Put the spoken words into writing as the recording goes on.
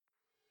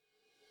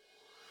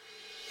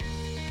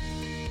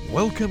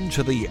Welcome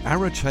to the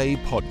Arete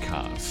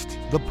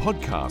Podcast, the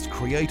podcast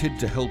created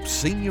to help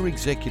senior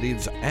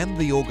executives and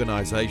the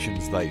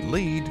organisations they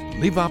lead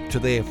live up to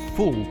their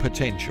full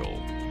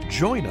potential.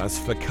 Join us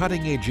for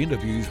cutting-edge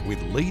interviews with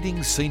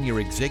leading senior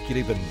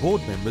executive and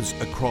board members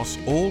across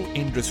all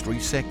industry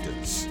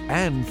sectors,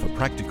 and for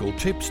practical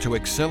tips to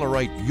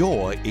accelerate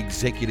your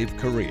executive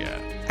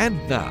career.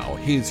 And now,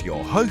 here's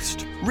your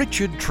host,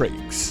 Richard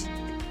Treeks.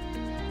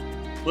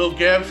 Well,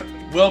 Gav,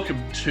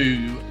 welcome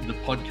to the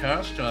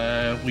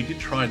podcast. We did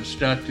try and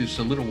start this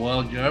a little while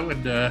ago,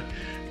 and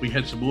we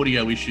had some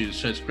audio issues.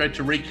 So it's great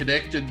to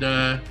reconnect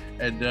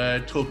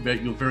and talk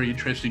about your very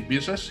interesting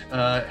business.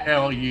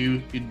 How are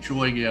you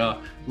enjoying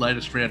our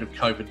latest round of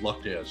COVID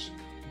lockdowns?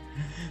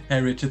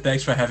 Hey, Richard,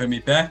 thanks for having me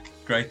back.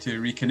 Great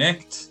to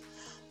reconnect.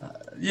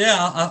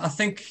 I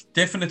think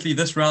definitely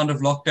this round of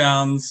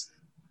lockdowns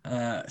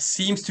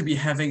seems to be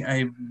having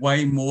a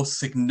way more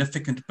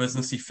significant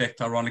business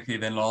effect, ironically,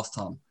 than last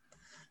time.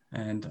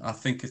 And I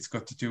think it's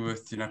got to do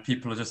with,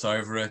 people are just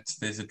over it.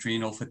 There's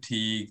adrenal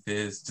fatigue,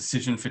 there's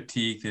decision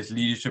fatigue, there's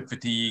leadership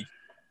fatigue.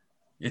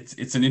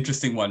 It's an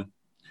interesting one.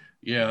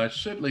 Yeah,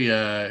 certainly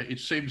it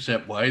seems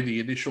that way. The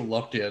initial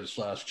lockdowns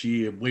last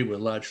year, we were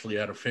largely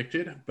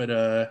unaffected,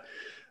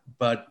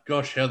 but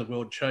gosh, how the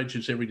world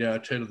changes every day. I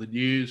turn on the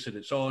news and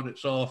it's on,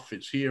 it's off,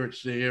 it's here,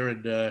 it's there,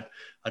 and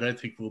I don't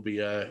think we'll be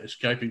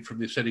escaping from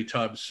this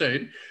anytime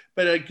soon.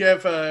 But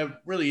Gav,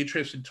 really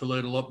interested to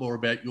learn a lot more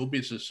about your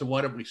business. So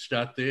why don't we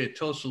start there?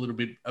 Tell us a little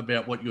bit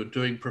about what you're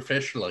doing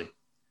professionally.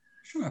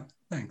 Sure,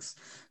 thanks.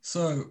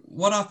 So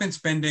what I've been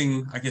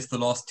spending, I guess, the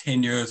last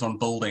 10 years on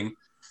building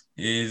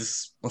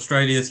is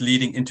Australia's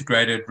leading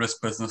integrated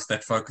risk business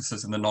that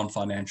focuses in the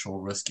non-financial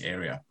risk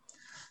area.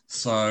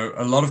 So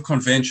a lot of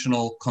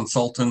conventional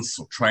consultants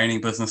or training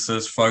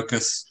businesses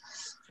focus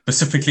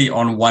specifically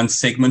on one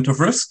segment of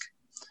risk.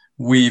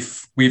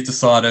 We've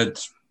decided,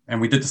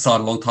 and we did decide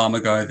a long time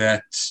ago,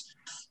 that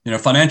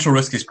financial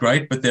risk is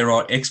great, but there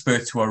are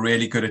experts who are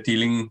really good at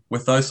dealing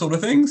with those sort of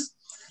things.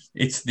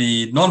 It's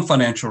the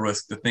non-financial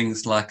risk, the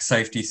things like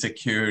safety,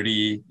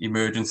 security,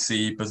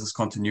 emergency, business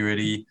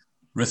continuity,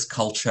 risk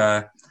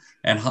culture,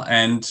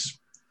 and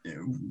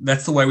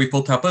that's the way we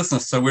built our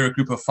business. So we're a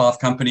group of 5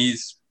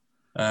 companies.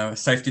 A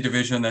safety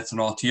division, that's an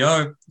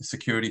RTO, a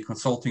security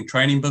consulting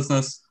training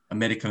business, a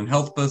medical and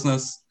health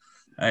business,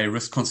 a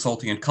risk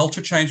consulting and culture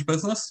change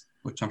business,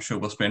 which I'm sure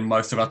we'll spend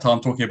most of our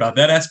time talking about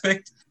that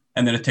aspect,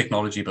 and then a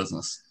technology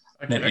business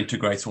that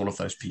integrates all of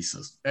those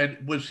pieces. And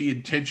was the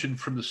intention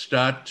from the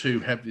start to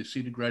have this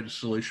integrated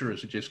solution, or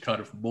has it just kind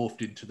of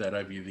morphed into that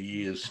over the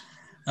years?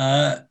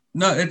 No,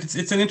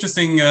 it's an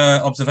interesting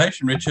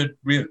observation, Richard.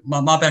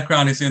 My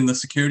background is in the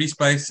security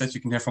space. As you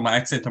can hear from my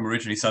accent, I'm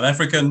originally South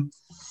African.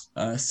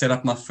 Set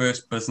up my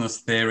first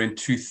business there in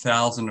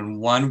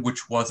 2001,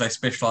 which was a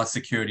specialized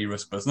security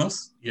risk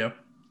business. Yep.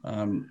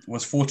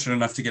 Was fortunate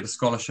enough to get a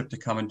scholarship to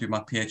come and do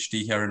my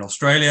PhD here in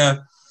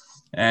Australia,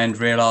 and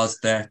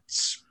realized that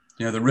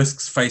the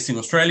risks facing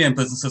Australian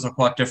businesses are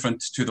quite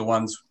different to the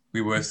ones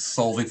we were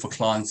solving for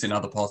clients in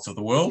other parts of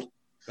the world.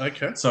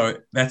 Okay. So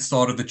that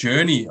started the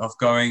journey of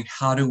going,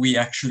 how do we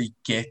actually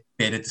get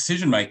better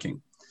decision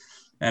making?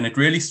 And it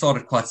really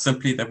started quite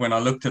simply that when I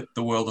looked at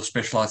the world of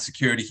specialized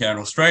security here in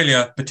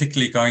Australia,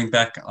 particularly going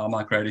back, I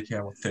migrated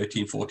here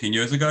 13, 14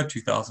 years ago,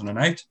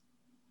 2008.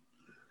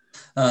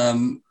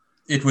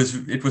 It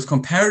was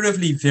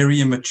comparatively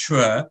very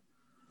immature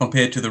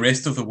compared to the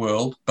rest of the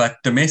world, but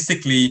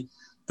domestically,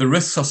 the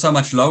risks are so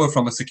much lower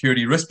from a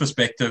security risk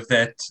perspective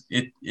that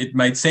it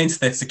made sense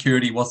that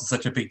security wasn't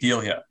such a big deal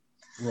here.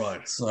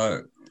 Right.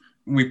 So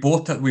we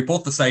bought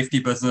the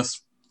safety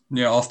business,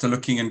 after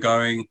looking and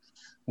going,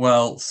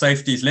 well,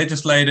 safety is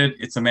legislated,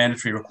 it's a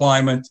mandatory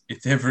requirement,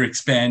 it's ever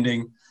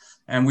expanding.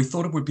 And we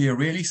thought it would be a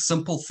really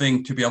simple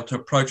thing to be able to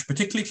approach,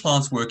 particularly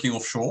clients working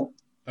offshore,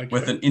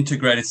 with an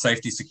integrated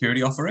safety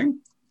security offering,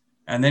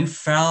 and then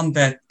found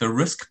that the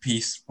risk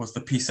piece was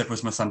the piece that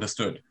was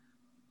misunderstood.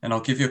 And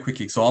I'll give you a quick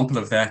example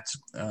of that.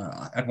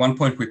 At one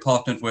point, we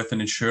partnered with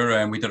an insurer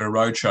and we did a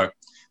roadshow,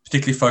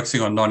 particularly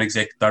focusing on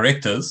non-exec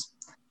directors.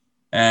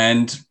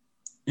 And,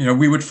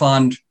 we would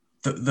find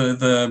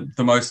the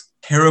most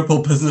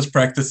terrible business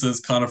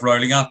practices kind of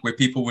rolling up, where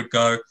people would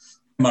go,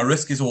 my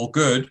risk is all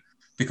good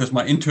because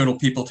my internal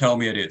people tell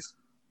me it is.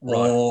 Right.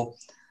 Or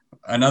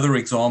another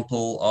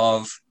example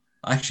of,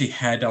 I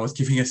was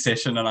giving a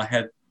session and I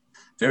had a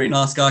very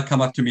nice guy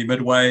come up to me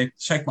midway,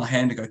 shake my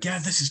hand and go, yeah,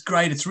 this is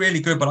great, it's really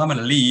good, but I'm going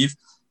to leave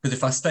because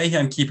if I stay here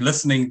and keep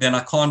listening, then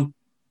I can't,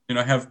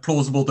 have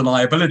plausible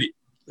deniability.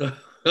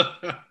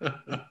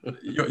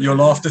 Your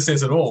laughter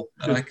says it all.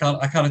 And I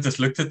kind of just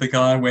looked at the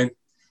guy and went,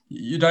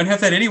 you don't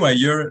have that anyway.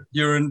 You're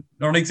a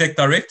non-exec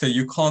director.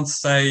 You can't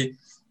say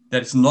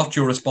that it's not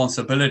your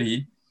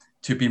responsibility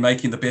to be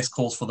making the best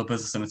calls for the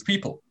business and its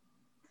people.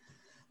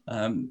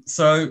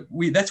 So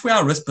that's where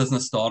our risk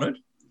business started.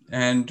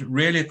 And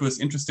really, it was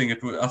interesting.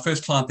 Our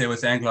first client there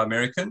was Anglo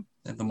American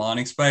in the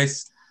mining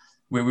space,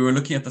 where we were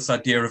looking at this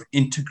idea of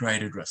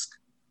integrated risk,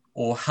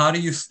 or how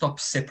do you stop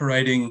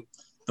separating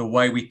the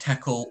way we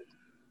tackle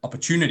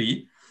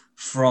opportunity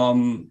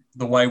from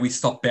the way we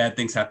stop bad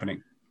things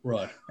happening.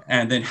 Right.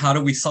 And then how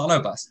do we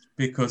silo bust?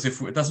 Because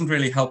if it doesn't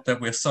really help that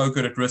we're so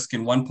good at risk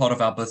in one part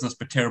of our business,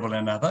 but terrible in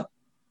another.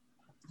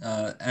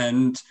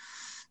 And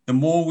the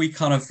more we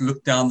kind of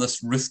look down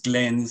this risk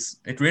lens,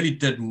 it really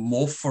did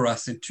more for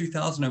us. In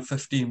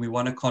 2015, we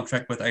won a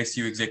contract with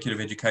ACU Executive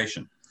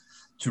Education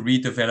to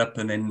redevelop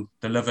and then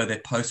deliver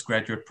their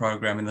postgraduate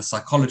program in the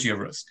psychology of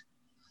risk.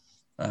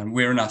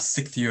 We're in our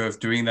 6th year of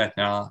doing that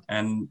now.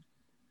 And,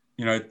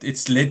 you know,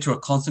 it's led to a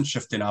constant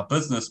shift in our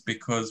business,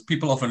 because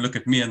people often look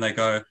at me and they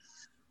go,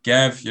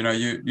 Gav, you know,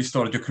 you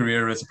started your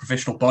career as a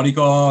professional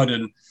bodyguard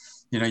and,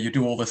 you know, you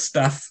do all this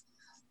stuff.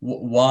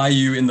 Why are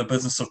you in the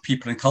business of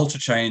people and culture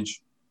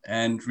change?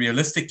 And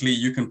realistically,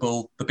 you can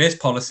build the best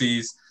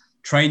policies,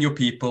 train your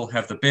people,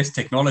 have the best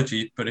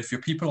technology. But if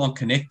your people aren't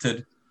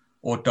connected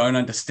or don't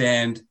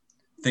understand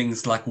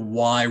things like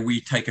why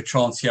we take a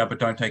chance here but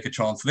don't take a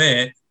chance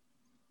there,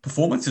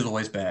 performance is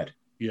always bad.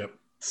 Yep.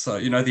 So,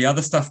 you know, the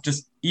other stuff,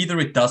 just either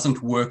it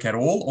doesn't work at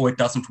all or it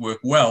doesn't work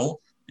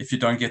well if you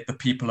don't get the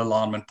people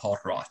alignment part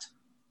right.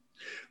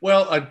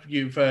 Well,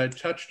 you've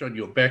touched on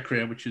your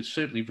background, which is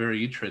certainly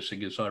very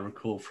interesting, as I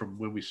recall from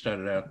when we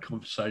started our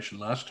conversation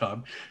last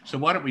time. So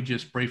why don't we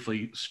just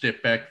briefly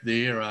step back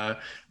there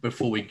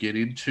before we get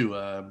into,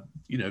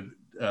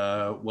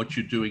 what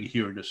you're doing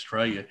here in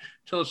Australia.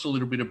 Tell us a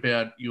little bit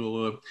about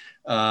your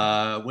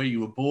where you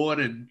were born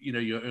and, you know,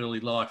 your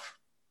early life.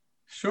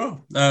 Sure.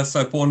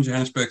 So born in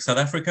Johannesburg, South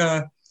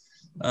Africa.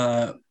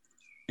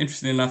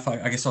 Interestingly enough,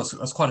 I guess I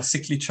was quite a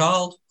sickly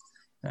child.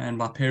 And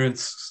my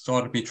parents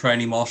started me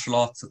training martial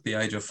arts at the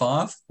age of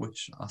 5,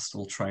 which I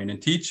still train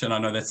and teach. And I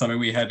know that's something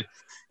we had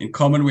in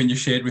common when you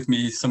shared with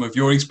me some of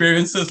your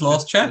experiences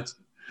last chat.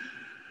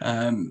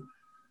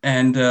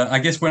 I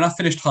guess when I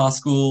finished high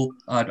school,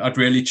 I'd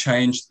really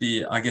changed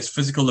the,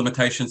 physical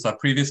limitations I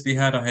previously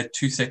had. I had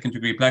 2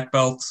 second-degree black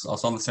belts. I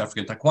was on the South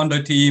African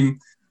Taekwondo team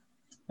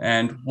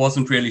and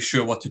wasn't really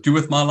sure what to do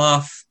with my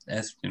life.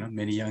 As you know,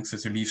 many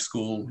youngsters who leave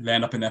school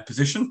land up in that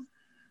position.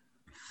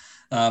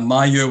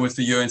 My year was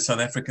the year in South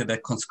Africa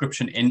that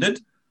conscription ended,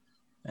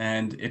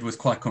 and it was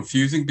quite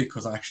confusing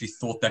because I actually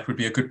thought that would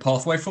be a good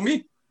pathway for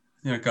me,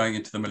 you know, going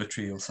into the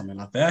military or something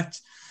like that.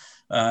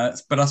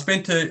 But I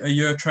spent a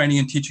year training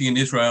and teaching in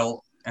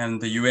Israel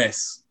and the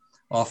US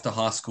after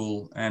high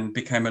school and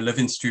became a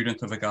live-in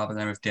student of a guy by the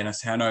name of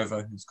Dennis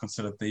Hanover, who's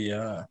considered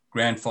the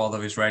grandfather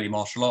of Israeli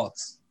martial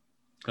arts,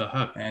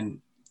 and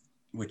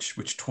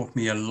which taught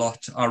me a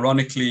lot.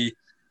 Ironically,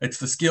 it's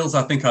the skills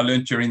I think I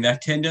learned during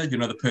that tenure, you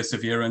know, the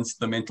perseverance,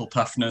 the mental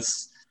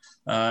toughness,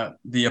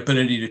 the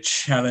ability to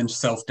challenge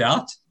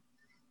self-doubt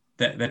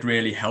that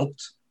really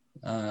helped.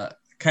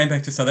 Came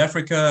back to South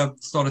Africa,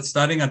 started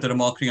studying. I did a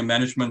marketing and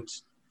management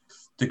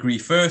degree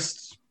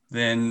first.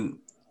 Then,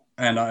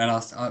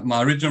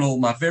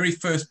 my very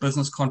first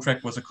business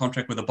contract was a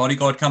contract with a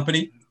bodyguard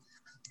company.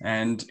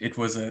 And it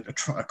was a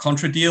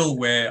contra deal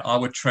where I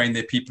would train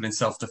their people in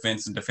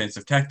self-defense and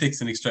defensive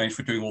tactics in exchange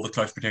for doing all the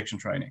close protection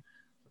training.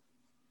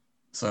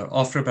 So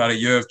after about a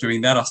year of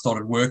doing that, I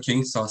started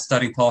working. So I was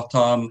studying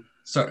part-time.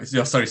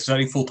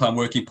 Studying full-time,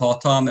 working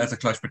part-time as a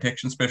close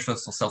protection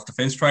specialist or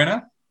self-defense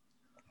trainer.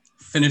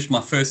 Finished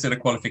my first set of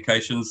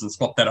qualifications and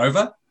swapped that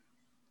over.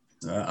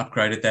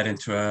 Upgraded that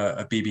into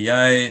a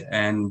BBA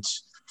and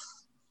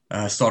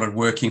started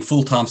working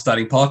full-time,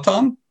 studying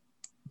part-time.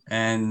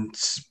 And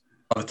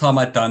by the time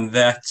I'd done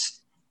that,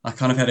 I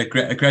kind of had a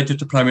graduate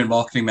diploma in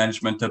marketing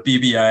management, a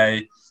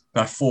BBA,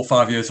 about 4 or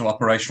 5 years of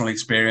operational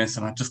experience,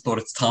 and I just thought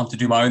it's time to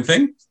do my own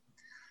thing.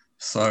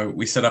 So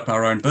we set up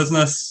our own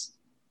business,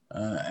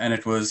 and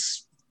it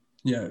was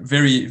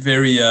very,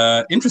 very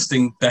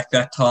interesting back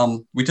that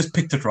time. We just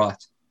picked it right.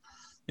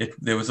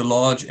 There was a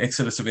large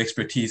exodus of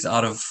expertise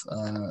out of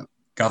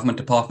government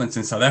departments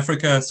in South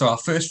Africa. So our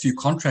first few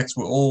contracts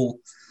were all,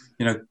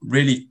 you know,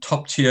 really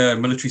top-tier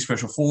military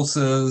special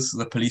forces,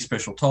 the police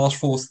special task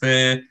force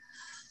there.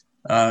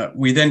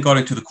 We then got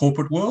into the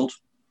corporate world.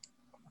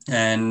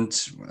 And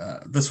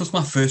this was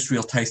my first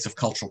real taste of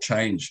cultural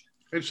change.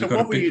 And so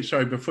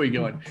sorry, before you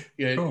go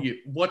on,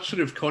 what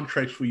sort of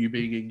contracts were you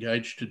being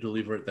engaged to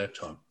deliver at that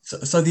time?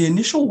 So the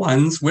initial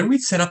ones, when we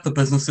set up the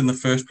business in the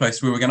first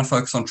place, we were going to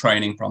focus on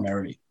training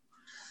primarily.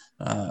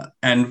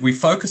 And we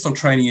focused on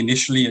training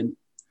initially.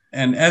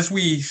 And as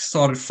we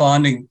started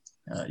finding,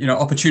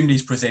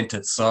 opportunities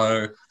presented.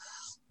 So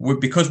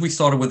because we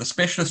started with a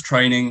specialist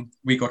training,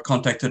 we got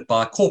contacted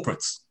by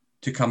corporates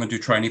to come and do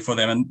training for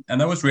them.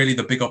 And that was really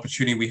the big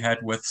opportunity we had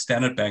with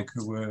Standard Bank,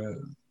 who were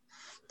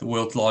the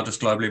world's largest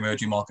global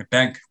emerging market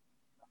bank.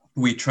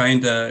 We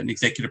trained an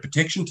executive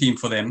protection team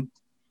for them,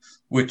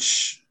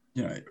 which,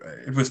 you know,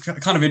 it was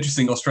kind of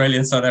interesting. Australia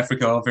and South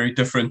Africa are very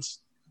different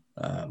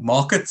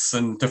markets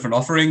and different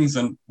offerings.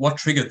 And what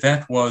triggered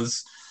that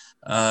was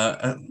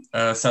a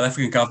South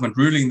African government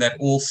ruling that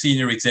all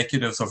senior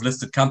executives of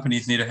listed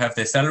companies need to have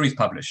their salaries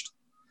published.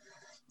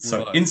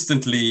 So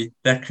instantly,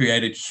 that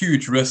created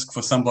huge risk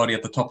for somebody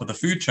at the top of the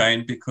food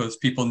chain because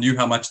people knew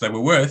how much they were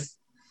worth.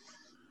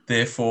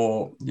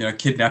 Therefore, you know,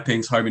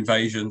 kidnappings, home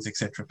invasions,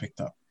 etc., picked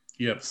up.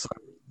 Yep. So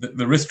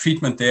the risk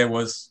treatment there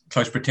was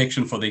close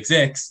protection for the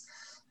execs.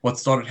 What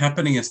started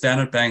happening in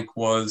Standard Bank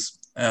was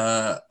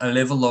a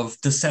level of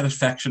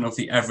dissatisfaction of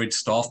the average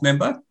staff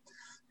member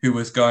who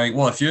was going,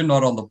 well, if you're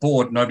not on the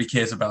board, nobody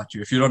cares about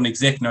you. If you're not an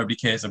exec, nobody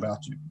cares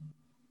about you.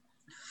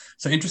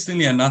 So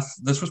interestingly enough,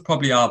 this was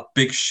probably our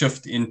big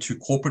shift into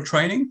corporate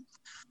training.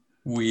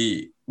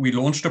 We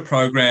launched a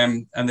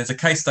program, and there's a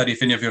case study,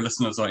 if any of your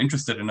listeners are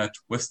interested in it,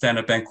 with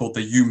Standard Bank called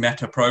the You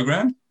Matter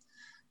program,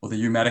 or the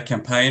You Matter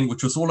campaign,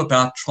 which was all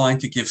about trying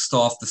to give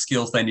staff the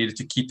skills they needed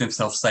to keep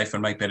themselves safe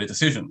and make better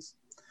decisions.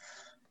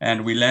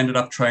 And we landed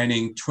up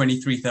training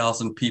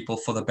 23,000 people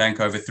for the bank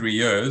over 3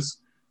 years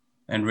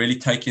and really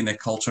taking their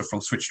culture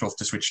from switched off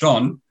to switched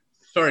on.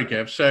 Sorry,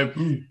 Gav. So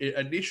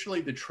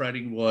initially the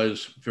training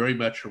was very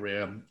much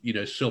around,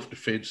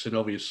 self-defense, and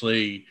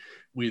obviously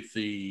with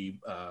the,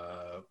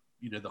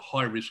 the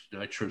high-risk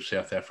nature of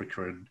South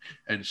Africa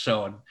and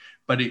so on.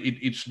 But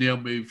it's now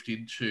moved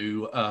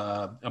into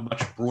a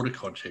much broader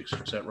context.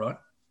 Is that right?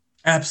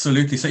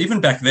 Absolutely. So even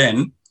back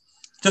then,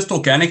 just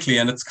organically,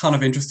 and it's kind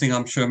of interesting,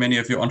 I'm sure many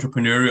of your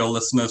entrepreneurial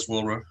listeners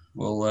will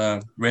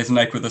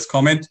resonate with this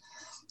comment.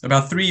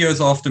 About 3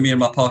 years after me and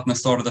my partner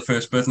started the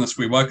first business,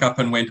 we woke up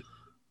and went,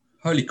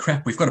 holy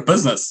crap, we've got a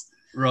business.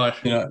 Right.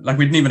 We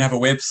didn't even have a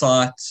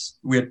website.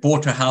 We had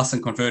bought a house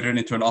and converted it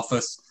into an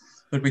office.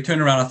 But we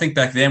turned around, I think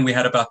back then we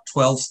had about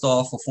 12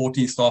 staff or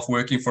 14 staff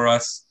working for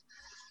us.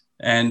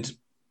 And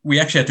we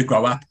actually had to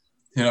grow up.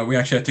 We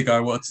actually had to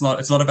go, well, it's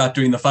not about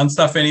doing the fun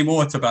stuff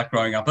anymore. It's about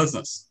growing our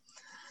business.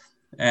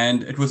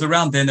 And it was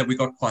around then that we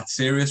got quite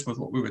serious with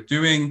what we were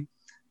doing.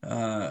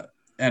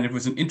 And it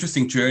was an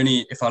interesting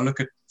journey. If I look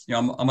at,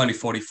 I'm only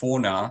 44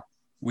 now.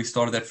 We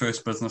started that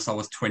first business, I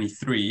was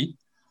 23.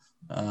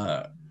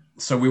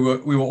 So we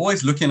were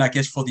always looking, I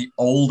guess, for the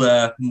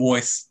older, more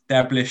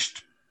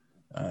established,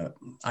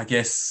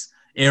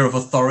 air of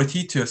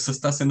authority to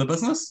assist us in the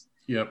business.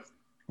 Yep.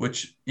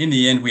 Which in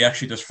the end, we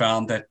actually just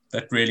found that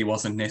really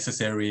wasn't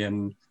necessary.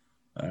 And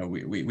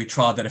we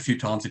tried that a few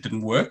times. It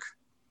didn't work.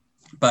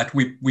 But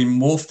we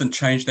morphed and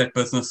changed that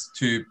business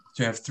to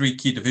have 3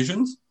 key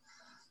divisions.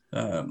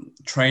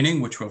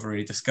 Training, which we've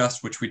already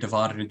discussed, which we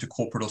divided into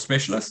corporate or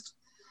specialist.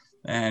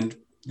 And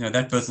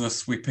that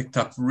business, we picked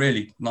up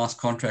really nice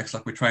contracts.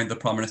 Like we trained the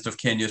Prime Minister of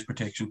Kenya's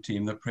protection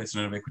team, the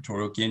President of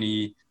Equatorial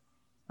Guinea.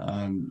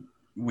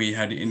 We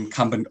had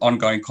incumbent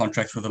ongoing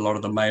contracts with a lot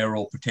of the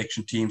mayoral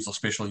protection teams or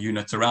special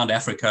units around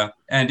Africa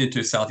and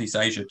into Southeast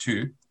Asia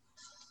too.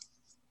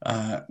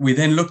 We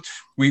then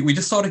we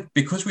just started,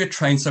 because we had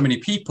trained so many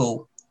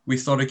people, we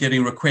started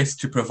getting requests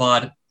to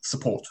provide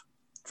support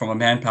from a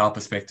manpower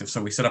perspective.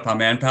 So we set up our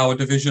manpower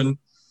division,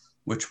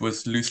 which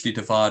was loosely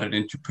divided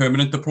into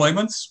permanent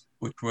deployments,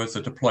 which was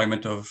a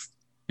deployment of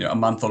a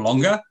month or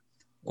longer,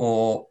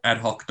 or ad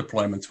hoc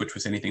deployments, which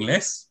was anything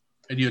less.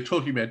 And you're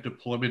talking about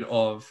deployment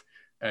of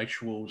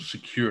actual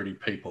security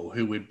people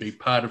who would be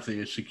part of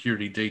their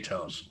security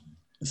details.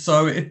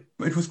 So it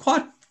was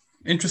quite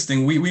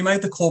interesting. We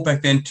made the call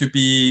back then to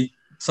be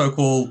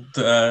so-called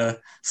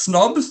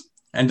snobs,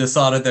 and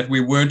decided that we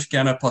weren't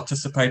going to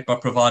participate by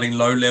providing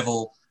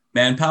low-level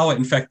manpower.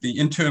 In fact, the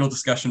internal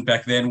discussion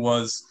back then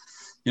was,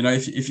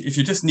 if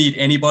you just need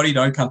anybody,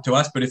 don't come to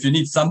us. But if you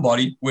need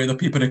somebody, we're the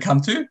people to come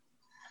to.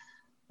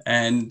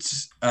 And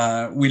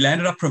we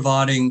landed up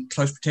providing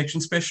close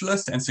protection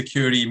specialists and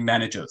security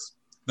managers.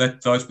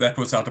 That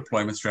was our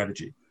deployment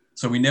strategy.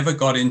 So we never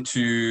got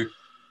into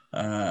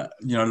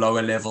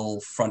lower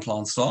level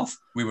frontline staff.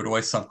 We would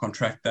always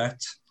subcontract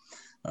that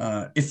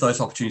if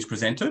those opportunities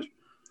presented.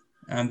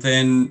 And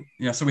then,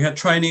 so we had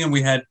training, and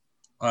we had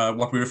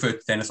what we refer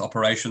to then as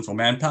operations or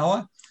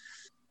manpower.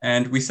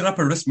 And we set up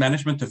a risk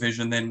management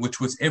division then, which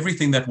was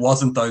everything that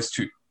wasn't those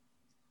two.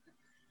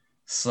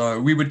 So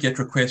we would get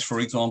requests, for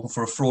example,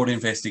 for a fraud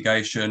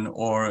investigation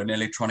or an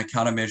electronic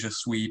countermeasure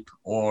sweep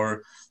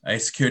or a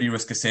security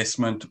risk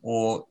assessment,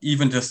 or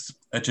even just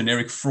a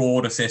generic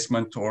fraud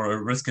assessment or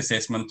a risk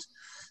assessment.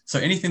 So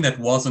anything that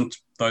wasn't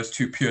those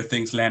two pure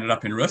things landed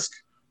up in risk.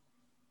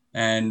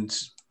 And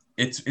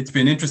it's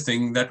been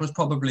interesting. That was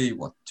probably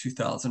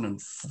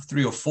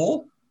 2003 or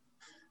 4.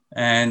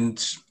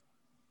 And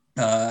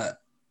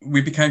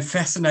we became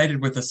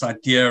fascinated with this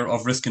idea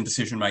of risk and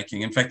decision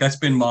making. In fact, that's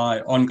been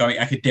my ongoing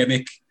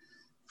academic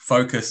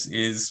focus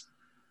is,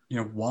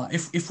 why,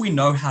 if we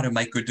know how to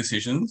make good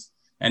decisions,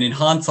 and in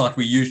hindsight,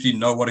 we usually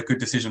know what a good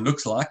decision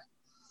looks like,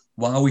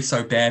 why are we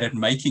so bad at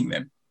making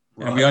them?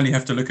 Right. And we only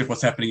have to look at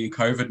what's happening in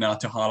COVID now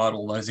to highlight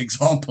all those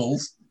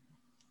examples.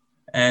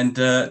 And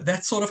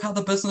that's sort of how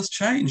the business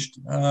changed.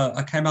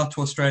 I came out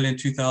to Australia in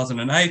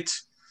 2008.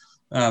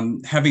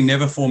 Having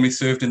never formally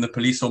served in the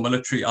police or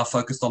military, I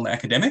focused on the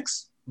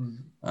academics.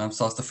 Mm-hmm.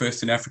 So I was the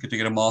first in Africa to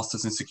get a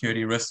master's in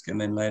security risk, and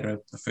then later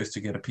the first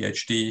to get a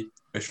PhD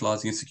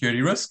specializing in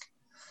security risk.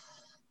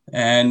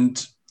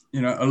 And,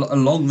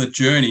 along the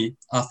journey,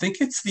 I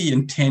think it's the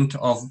intent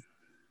of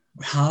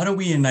how do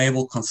we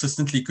enable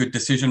consistently good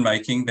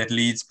decision-making that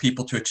leads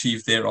people to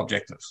achieve their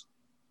objectives?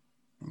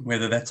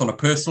 Whether that's on a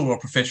personal or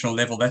professional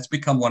level, that's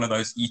become one of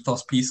those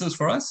ethos pieces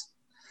for us.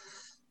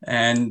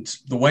 And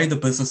the way the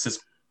business has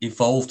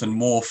evolved and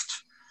morphed.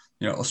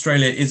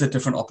 Australia is a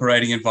different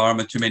operating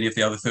environment to many of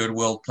the other third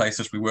world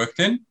places we worked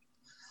in.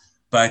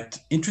 But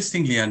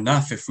interestingly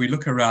enough, if we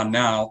look around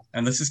now,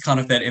 and this is kind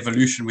of that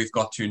evolution we've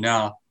got to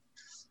now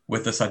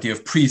with this idea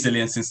of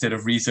presilience instead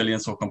of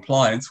resilience or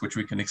compliance, which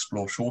we can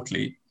explore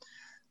shortly,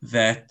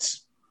 that,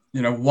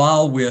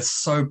 while we're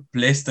so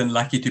blessed and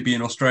lucky to be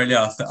in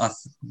Australia,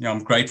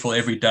 I'm grateful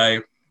every day,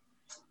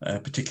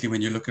 particularly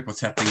when you look at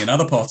what's happening in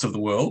other parts of the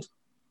world.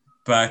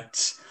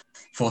 But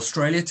for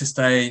Australia to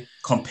stay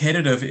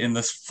competitive in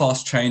this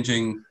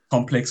fast-changing,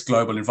 complex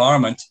global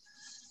environment,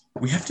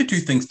 we have to do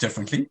things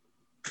differently.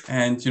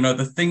 And,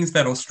 the things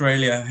that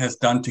Australia has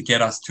done to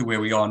get us to where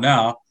we are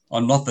now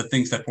are not the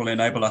things that will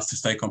enable us to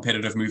stay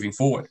competitive moving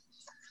forward.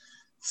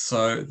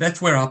 So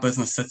that's where our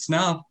business sits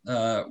now.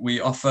 We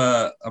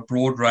offer a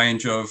broad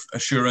range of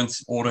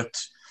assurance, audit,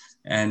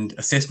 and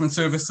assessment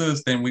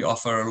services. Then we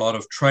offer a lot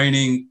of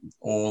training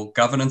or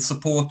governance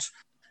support.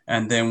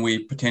 And then we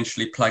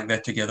potentially plug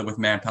that together with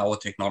manpower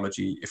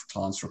technology if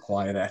clients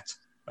require that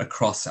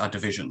across our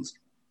divisions.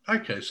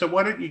 Okay, so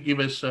why don't you give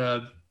us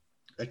a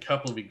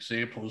couple of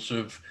examples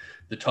of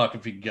the type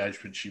of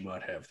engagements you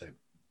might have then?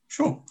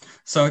 Sure.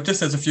 So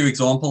just as a few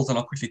examples, and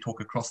I'll quickly talk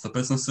across the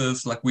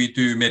businesses, like we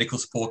do medical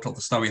support of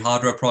the Snowy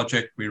Hydro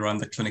project. We run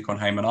the clinic on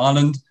Hayman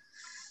Island.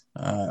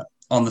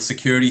 On the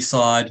security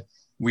side,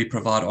 we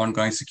provide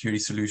ongoing security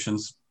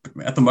solutions.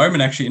 At the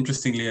moment, actually,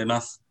 interestingly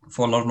enough,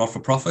 for a lot of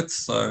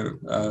not-for-profits. So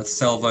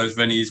Salvos,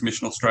 Vinnie's,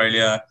 Mission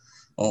Australia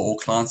are all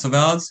clients of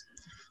ours.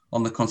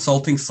 On the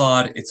consulting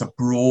side, it's a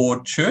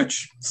broad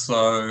church.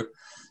 So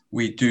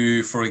we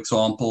do, for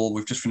example,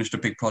 we've just finished a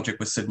big project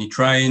with Sydney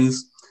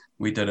Trains.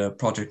 We did a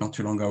project not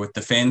too long ago with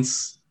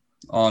Defence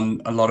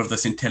on a lot of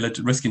this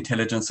risk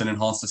intelligence and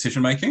enhanced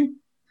decision-making.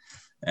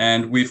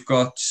 And we've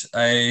got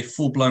a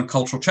full-blown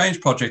cultural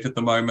change project at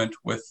the moment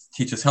with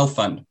Teachers Health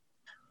Fund,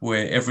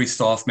 where every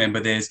staff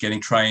member there is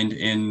getting trained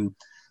in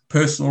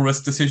personal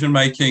risk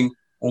decision-making,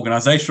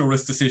 organizational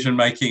risk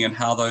decision-making, and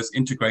how those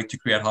integrate to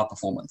create high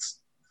performance.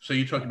 So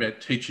you're talking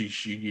about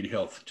Teachers Union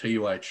Health,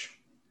 TUH?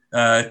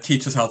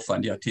 Teachers Health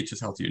Fund, yeah,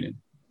 Teachers Health Union.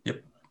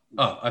 Yep.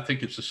 Oh, I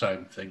think it's the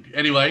same thing.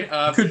 Anyway,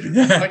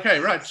 okay,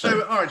 right.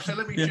 So, all right. So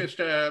let me just.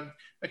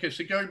 Okay,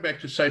 so going back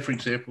to, say, for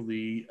example,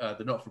 the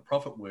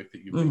not-for-profit work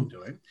that you've been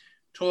doing,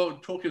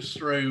 talk us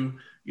through,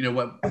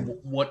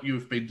 what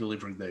you've been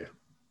delivering there.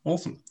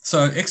 Awesome.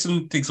 So,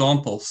 excellent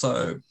example.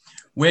 So,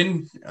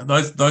 when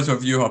those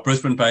of you who are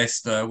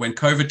Brisbane-based, when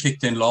COVID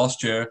kicked in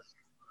last year,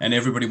 and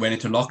everybody went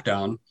into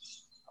lockdown,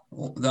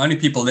 the only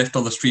people left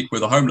on the street were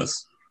the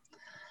homeless,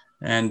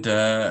 and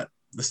the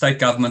state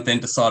government then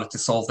decided to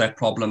solve that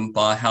problem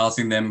by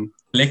housing them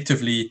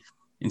collectively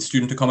in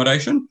student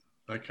accommodation.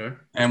 Okay.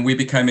 And we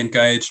became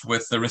engaged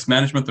with the risk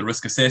management, the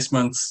risk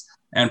assessments,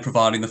 and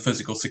providing the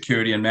physical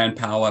security and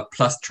manpower,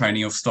 plus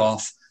training of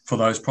staff for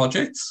those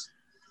projects.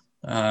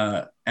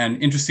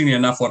 And interestingly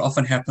enough, what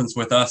often happens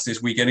with us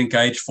is we get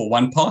engaged for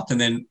one part,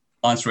 and then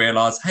clients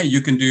realize, hey,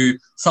 you can do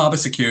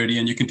cybersecurity,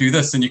 and you can do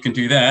this, and you can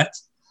do that.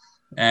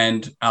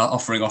 And our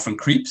offering often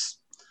creeps.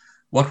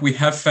 What we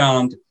have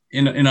found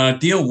in an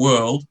ideal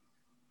world,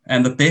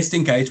 and the best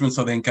engagements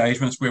are the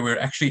engagements where we're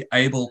actually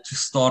able to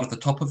start at the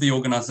top of the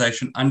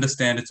organization,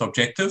 understand its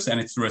objectives and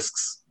its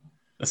risks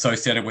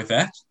associated with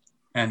that,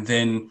 and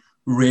then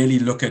really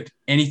look at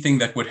anything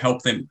that would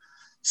help them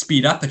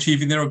speed up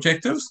achieving their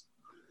objectives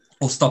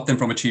or stop them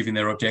from achieving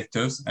their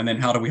objectives. And then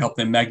how do we help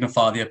them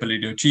magnify the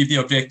ability to achieve the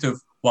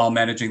objective while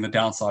managing the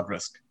downside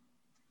risk?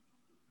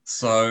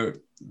 So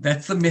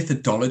that's the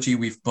methodology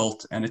we've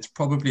built, and it's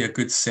probably a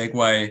good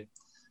segue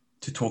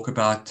to talk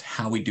about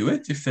how we do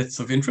it, if that's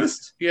of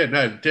interest. Yeah,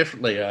 no,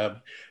 definitely.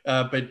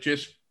 But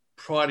just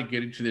prior to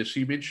getting to this,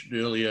 you mentioned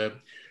earlier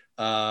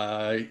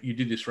you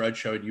did this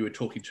roadshow and you were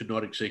talking to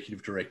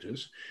non-executive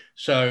directors.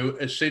 So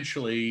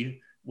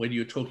essentially, when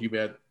you're talking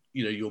about,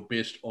 your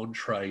best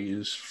entree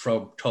is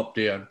from top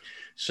down.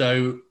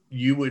 So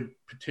you would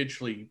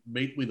potentially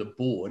meet with a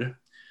board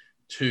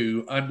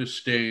to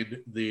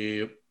understand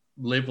their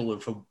level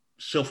of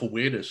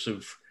self-awareness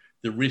of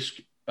the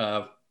risk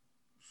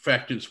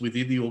factors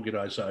within the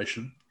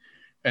organisation,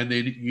 and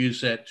then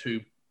use that to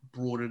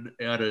broaden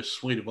out a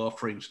suite of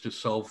offerings to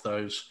solve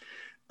those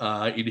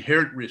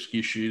inherent risk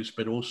issues,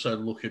 but also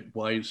look at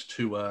ways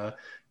to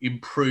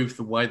improve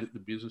the way that the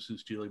business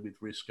is dealing with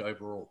risk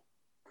overall.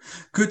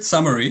 Good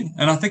summary.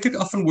 And I think it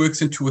often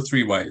works in 2 or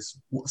 3 ways.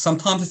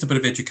 Sometimes it's a bit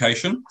of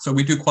education. So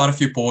we do quite a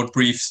few board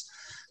briefs,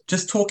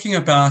 just talking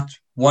about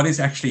what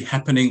is actually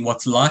happening,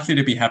 what's likely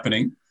to be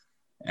happening.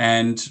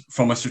 And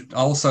I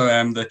also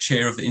am the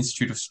chair of the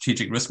Institute of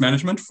Strategic Risk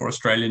Management for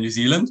Australia and New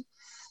Zealand.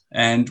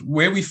 And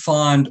where we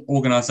find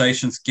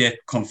organizations get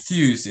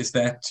confused is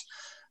that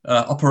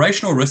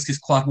operational risk is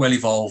quite well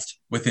evolved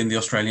within the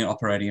Australian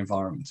operating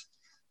environment.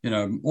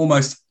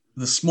 Almost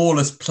the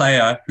smallest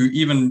player who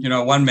even,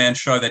 one-man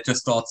show that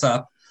just starts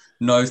up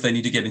knows they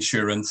need to get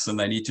insurance and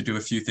they need to do a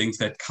few things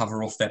that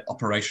cover off that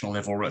operational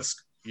level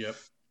risk. Yep.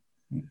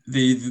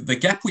 The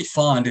gap we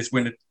find is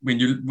when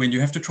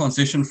you have to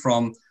transition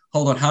from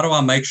hold on, how do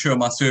I make sure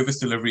my service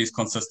delivery is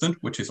consistent,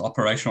 which is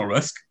operational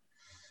risk,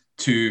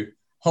 to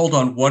hold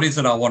on, what is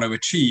it I want to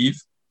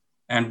achieve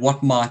and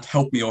what might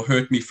help me or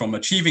hurt me from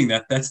achieving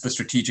that? That's the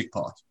strategic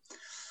part.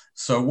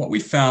 So what we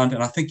found,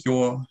 and I think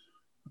you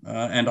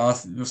and I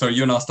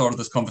started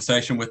this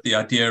conversation with the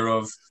idea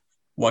of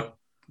I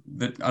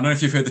don't know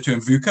if you've heard the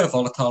term VUCA,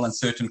 volatile,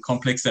 uncertain,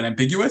 complex, and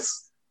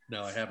ambiguous.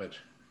 No, I haven't.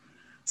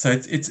 So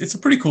it's a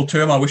pretty cool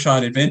term. I wish I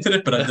had invented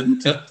it, but I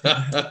didn't.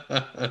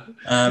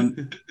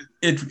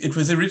 It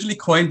was originally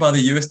coined by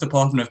the US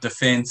Department of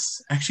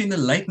Defense, actually in the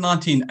late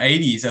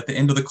 1980s at the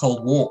end of the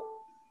Cold War.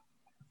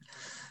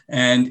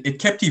 And it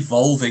kept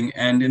evolving.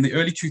 And in the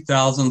early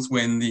 2000s,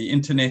 when the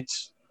internet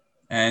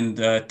and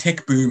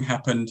tech boom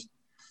happened,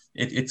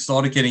 it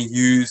started getting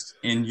used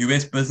in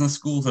US business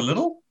schools a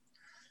little.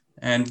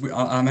 And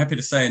I'm happy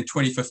to say in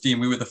 2015,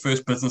 we were the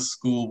first business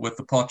school with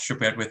the partnership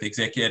we had with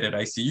ExecEd at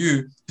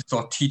ACU to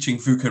start teaching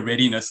VUCA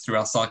readiness through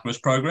our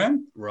cyclist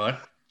program. Right.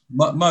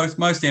 Most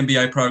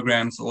MBA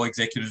programs or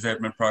executive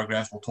development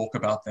programs will talk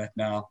about that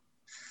now.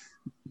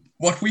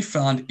 What we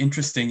found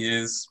interesting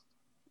is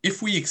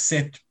if we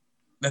accept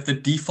that the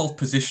default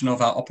position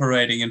of our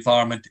operating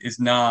environment is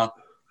now,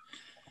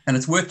 and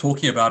it's worth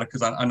talking about it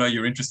because I know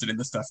you're interested in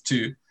this stuff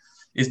too,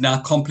 is now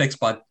complex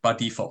by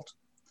default.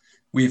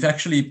 We've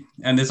actually,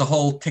 and there's a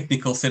whole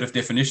technical set of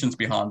definitions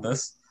behind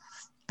this,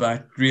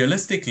 but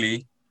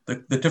realistically,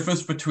 the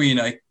difference between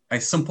a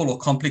simple or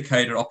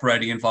complicated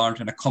operating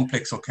environment and a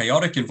complex or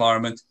chaotic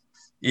environment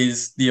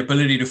is the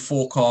ability to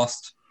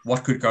forecast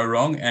what could go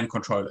wrong and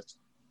control it.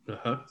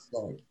 Uh-huh.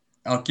 So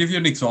I'll give you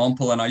an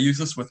example, and I use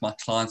this with my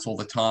clients all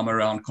the time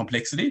around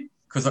complexity,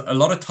 because a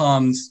lot of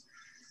times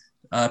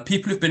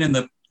people who've been in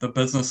the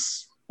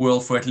business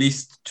world for at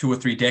least 2 or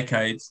 3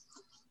 decades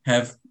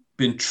have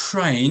been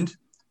trained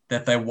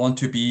that they want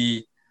to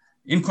be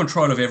in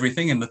control of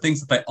everything, and the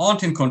things that they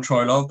aren't in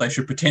control of, they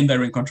should pretend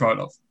they're in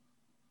control of.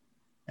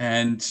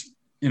 And,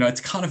 it's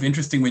kind of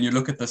interesting when you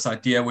look at this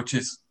idea, which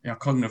is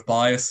cognitive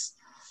bias,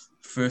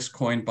 first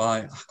coined by,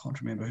 I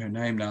can't remember her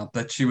name now,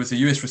 but she was a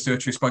US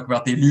researcher who spoke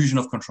about the illusion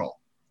of control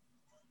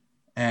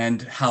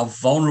and how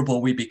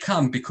vulnerable we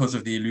become because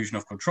of the illusion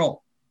of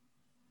control.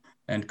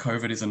 And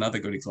COVID is another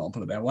good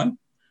example of that one.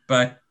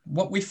 But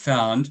what we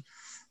found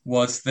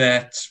was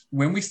that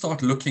when we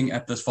start looking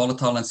at this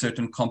volatile,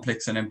 uncertain,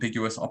 complex, and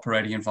ambiguous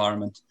operating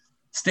environment,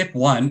 step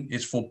one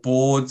is for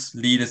boards,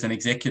 leaders, and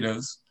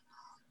executives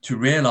to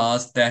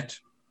realize that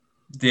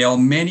there are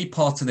many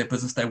parts of their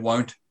business they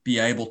won't be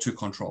able to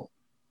control.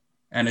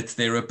 And it's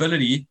their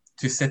ability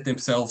to set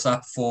themselves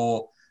up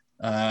for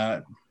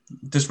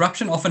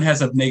disruption. Often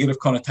has a negative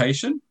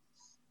connotation,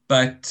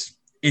 but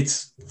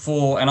it's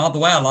for, and the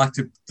way I like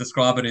to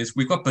describe it is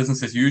we've got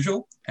business as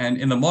usual. And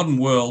in the modern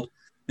world,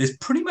 there's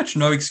pretty much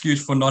no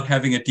excuse for not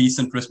having a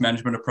decent risk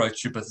management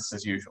approach to business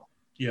as usual.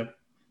 Yep.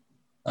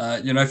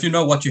 If you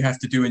know what you have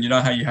to do and you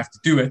know how you have to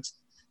do it,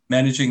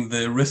 managing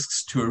the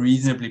risks to a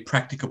reasonably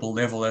practicable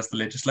level, as the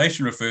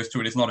legislation refers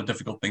to it, is not a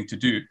difficult thing to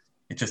do.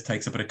 It just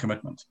takes a bit of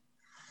commitment.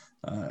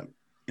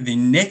 The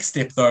next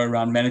step, though,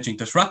 around managing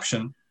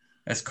disruption,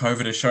 as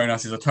COVID has shown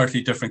us, is a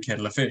totally different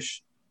kettle of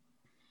fish.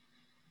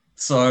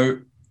 So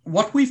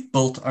what we've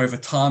built over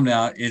time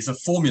now is a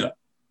formula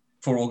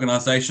for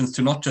organizations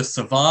to not just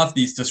survive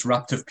these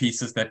disruptive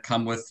pieces that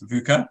come with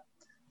VUCA,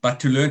 but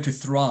to learn to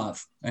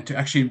thrive and to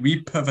actually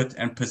repivot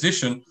and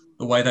position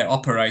the way they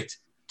operate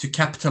to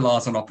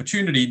capitalize on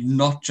opportunity,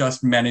 not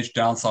just manage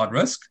downside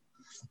risk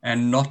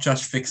and not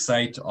just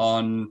fixate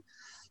on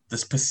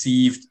this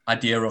perceived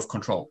idea of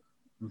control.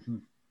 Mm-hmm.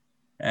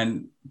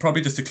 And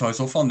probably just to close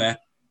off on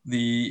that,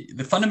 the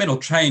fundamental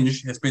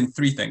change has been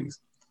 3 things.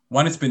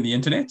 One, it's been the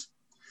internet.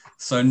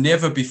 So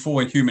never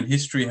before in human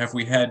history have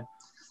we had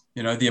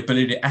the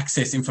ability to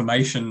access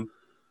information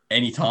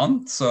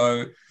anytime.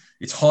 So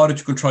it's harder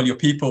to control your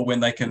people when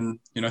they can,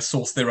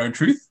 source their own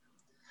truth.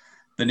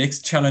 The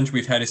next challenge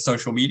we've had is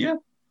social media.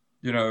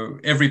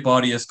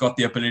 Everybody has got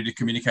the ability to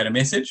communicate a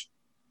message.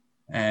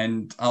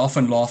 And I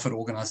often laugh at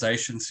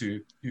organizations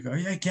who go,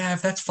 yeah,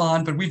 Gav, that's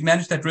fine, but we've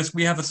managed that risk.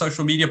 We have a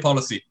social media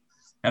policy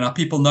and our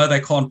people know they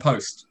can't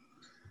post.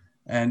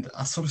 And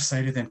I sort of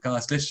say to them,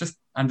 guys, let's just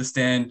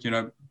understand,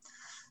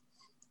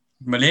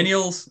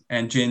 millennials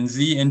and Gen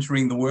Z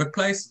entering the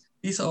workplace,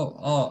 these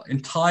are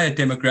entire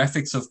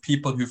demographics of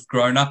people who've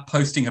grown up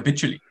posting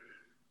habitually.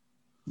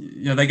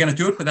 They're going to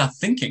do it without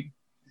thinking.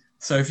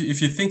 So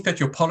if you think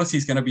that your policy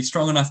is going to be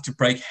strong enough to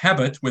break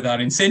habit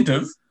without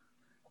incentive,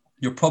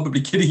 you're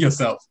probably kidding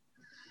yourself.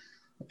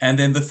 And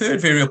then the third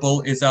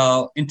variable is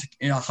our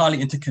highly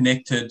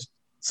interconnected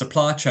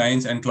supply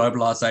chains and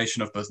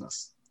globalization of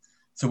business.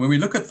 So when we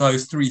look at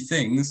those 3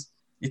 things,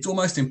 it's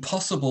almost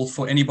impossible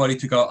for anybody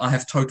to go, I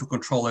have total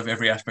control of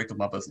every aspect of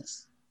my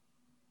business.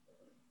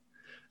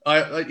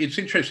 It's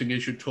interesting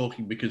as you're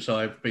talking because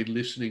I've been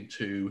listening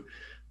to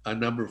a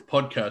number of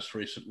podcasts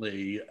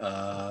recently,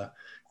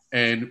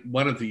 and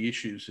one of the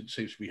issues that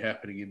seems to be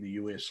happening in the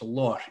US a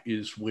lot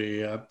is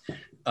where,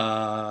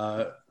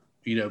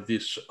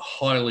 this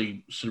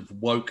highly sort of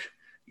woke,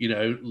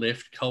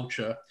 left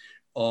culture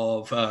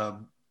of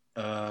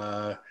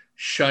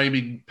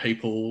shaming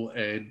people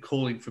and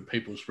calling for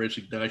people's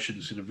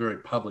resignations in a very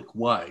public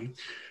way,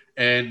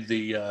 and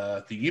the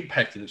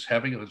impact that it's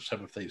having on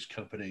some of these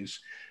companies,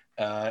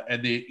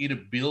 and their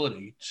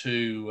inability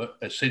to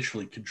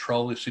essentially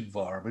control this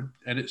environment.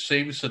 And it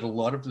seems that a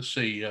lot of the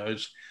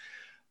CEOs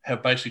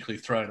have basically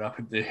thrown up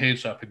their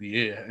hands up in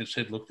the air and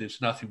said, look,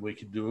 there's nothing we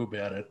can do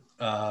about it.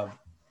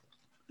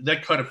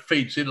 That kind of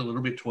feeds in a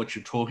little bit to what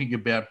you're talking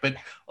about, but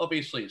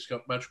obviously it's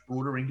got much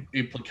broader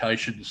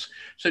implications.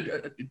 So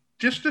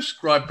just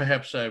describe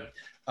perhaps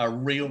a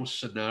real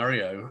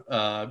scenario.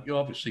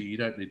 Obviously you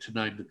don't need to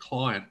name the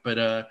client, but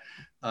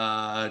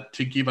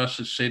to give us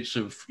a sense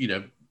of,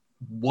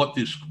 what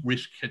this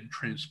risk can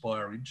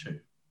transpire into.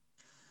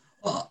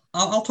 Well,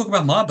 I'll talk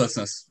about my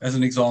business as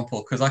an example,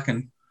 because I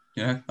can,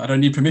 I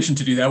don't need permission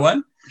to do that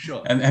one.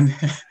 Sure. And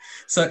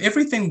so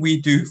everything we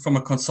do from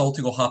a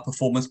consulting or high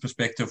performance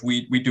perspective,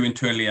 we do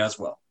internally as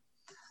well.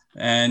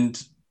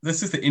 And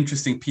this is the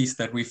interesting piece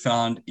that we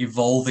found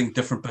evolving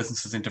different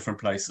businesses in different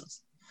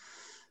places.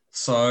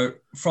 So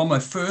from a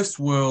first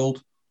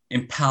world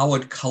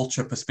empowered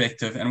culture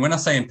perspective, and when I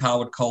say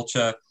empowered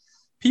culture,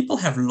 people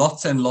have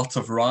lots and lots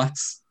of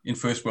rights in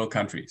first world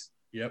countries.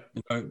 Yep.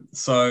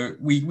 So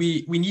we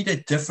need a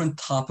different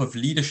type of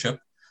leadership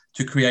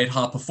to create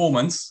high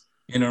performance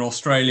in an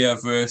Australia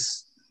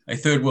versus a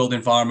third world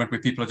environment where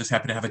people are just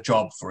happy to have a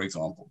job, for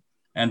example,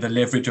 and the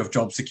leverage of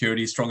job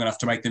security is strong enough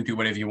to make them do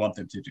whatever you want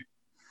them to do.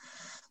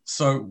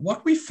 So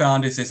what we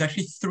found is there's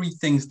actually three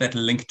things that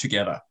link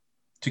together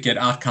to get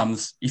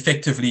outcomes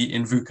effectively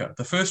in VUCA.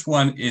 The first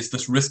one is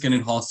this risk and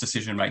enhanced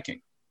decision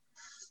making.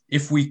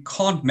 If we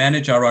can't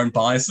manage our own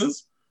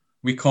biases,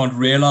 we can't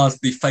realize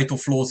the fatal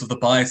flaws of the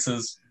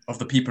biases of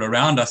the people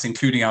around us,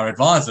 including our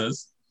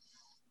advisors,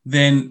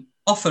 then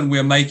often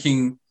we're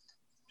making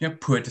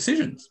poor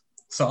decisions.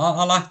 So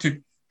I like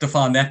to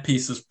define that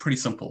piece as pretty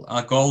simple.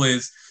 Our goal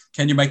is,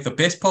 can you make the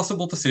best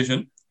possible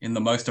decision in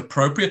the most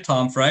appropriate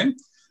time frame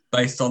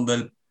based on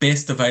the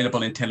best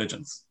available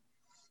intelligence?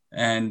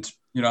 And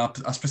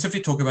I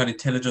specifically talk about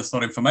intelligence,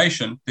 not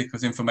information,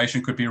 because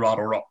information could be right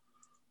or wrong.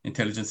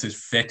 Intelligence is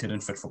vetted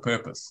and fit for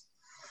purpose.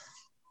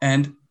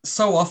 And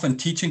so often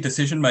teaching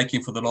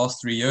decision-making for the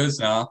last 5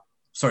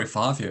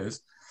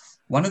 years,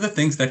 one of the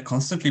things that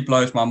constantly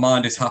blows my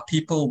mind is how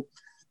people,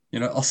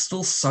 are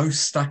still so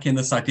stuck in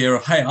this idea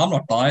of, hey, I'm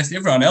not biased,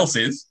 everyone else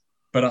is,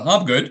 but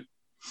I'm good.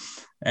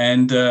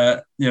 And,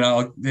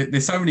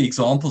 there's so many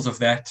examples of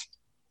that,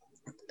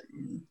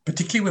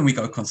 particularly when we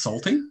go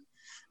consulting,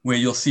 where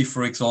you'll see,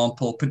 for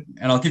example,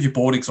 and I'll give you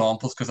board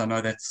examples because I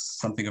know that's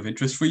something of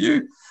interest for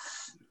you,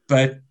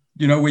 but,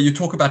 where you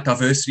talk about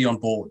diversity on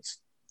boards.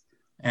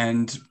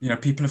 And,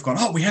 people have gone,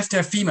 oh, we have to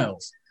have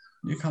females.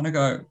 You kind of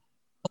go,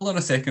 hold on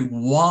a second,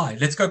 why?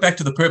 Let's go back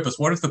to the purpose.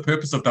 What is the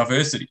purpose of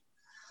diversity?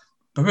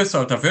 The purpose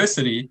of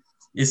diversity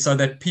is so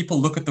that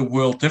people look at the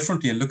world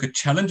differently and look at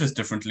challenges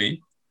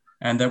differently,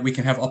 and that we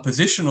can have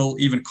oppositional,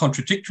 even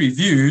contradictory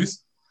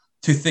views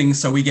to things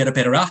so we get a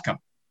better outcome.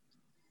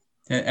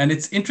 And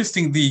it's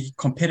interesting, the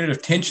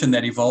competitive tension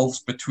that evolves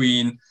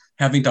between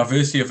having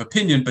diversity of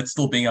opinion but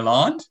still being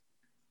aligned,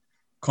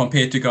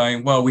 compared to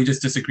going, well, we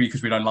just disagree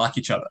because we don't like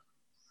each other.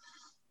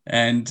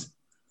 And,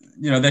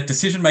 that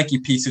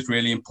decision-making piece is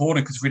really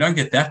important, because if we don't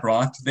get that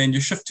right, then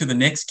you shift to the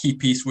next key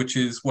piece, which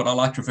is what I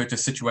like to refer to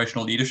as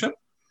situational leadership.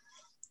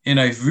 In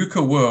a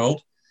VUCA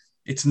world,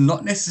 it's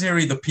not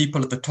necessarily the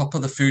people at the top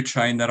of the food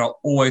chain that are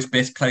always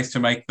best placed to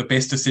make the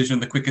best decision,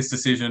 the quickest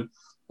decision,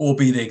 or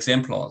be the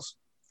exemplars.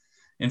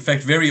 In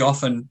fact, very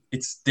often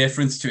it's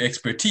deference to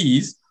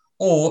expertise,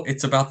 or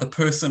it's about the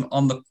person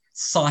on the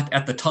site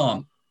at the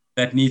time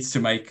that needs to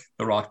make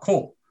the right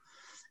call.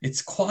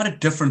 It's quite a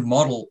different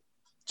model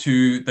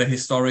to the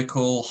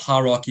historical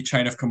hierarchy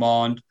chain of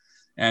command,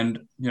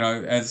 and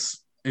as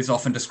is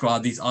often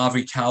described, these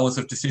ivory towers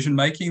of decision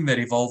making that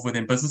evolve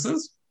within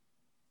businesses,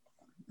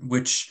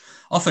 which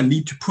often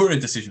lead to poorer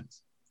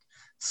decisions.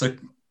 So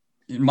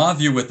in my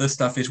view with this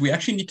stuff is we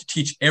actually need to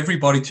teach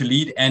everybody to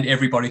lead and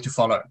everybody to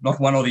follow, not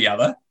one or the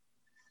other.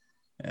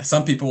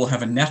 Some people will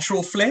have a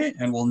natural flair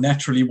and will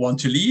naturally want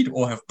to lead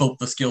or have built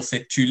the skill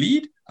set to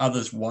lead.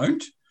 Others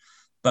won't.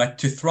 But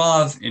to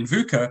thrive in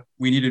VUCA,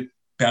 we need to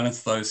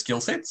balance those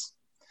skill sets.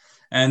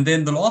 And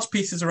then the last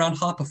piece is around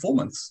high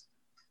performance.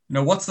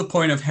 What's the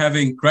point of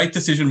having great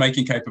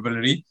decision-making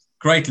capability,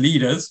 great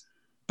leaders,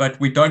 but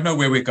we don't know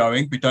where we're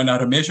going, we don't know how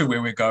to measure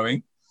where we're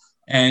going,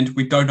 and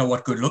we don't know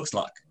what good looks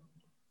like,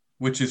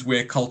 which is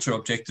where culture,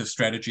 objective,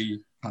 strategy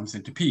comes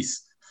into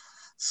piece.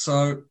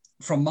 So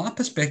from my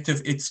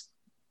perspective, it's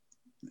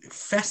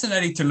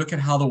fascinating to look at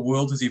how the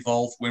world has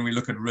evolved when we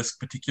look at risk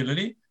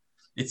particularly.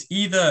 It's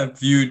either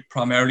viewed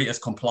primarily as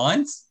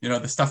compliance,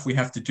 the stuff we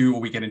have to do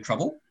or we get in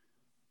trouble,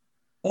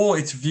 or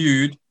it's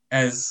viewed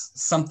as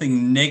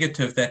something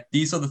negative, that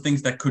these are the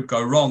things that could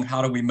go wrong.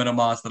 How do we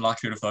minimize the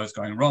likelihood of those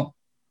going wrong?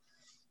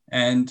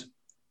 And,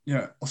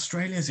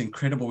 Australia is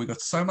incredible. We've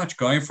got so much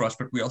going for us,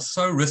 but we are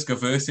so risk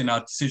averse in our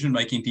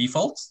decision-making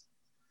defaults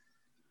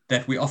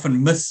that we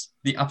often miss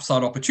the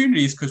upside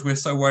opportunities because we're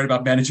so worried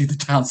about managing the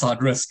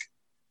downside risk.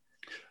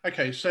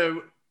 Okay,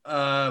 so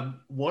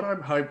What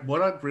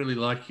I'd really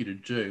like you to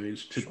do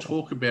is to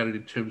talk about it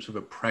in terms of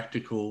a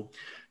practical,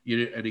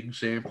 an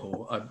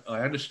example. I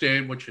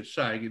understand what you're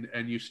saying,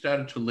 and you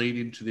started to lead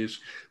into this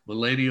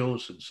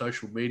millennials and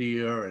social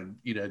media, and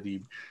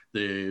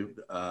the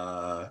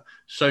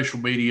social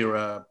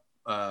media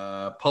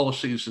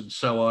policies and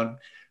so on,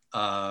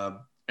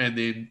 and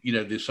then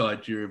this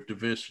idea of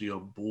diversity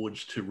on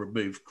boards to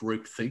remove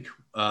groupthink.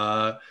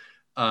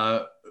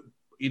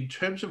 In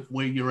terms of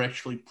where you're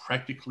actually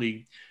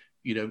practically,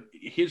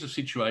 here's a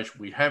situation: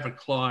 we have a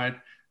client.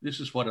 This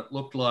is what it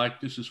looked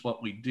like. This is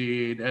what we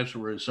did. As a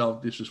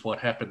result, this is what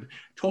happened.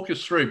 Talk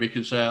us through,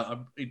 because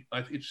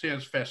it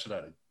sounds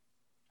fascinating.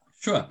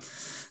 Sure.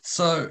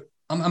 So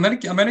I'm going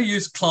to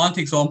use client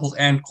examples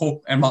and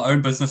my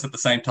own business at the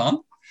same time.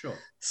 Sure.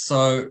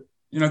 So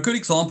a good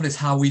example is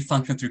how we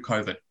function through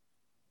COVID.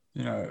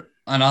 And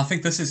I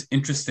think this is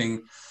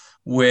interesting,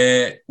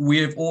 where we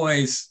have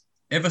always,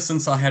 ever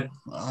since I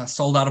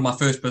sold out of my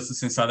first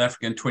business in South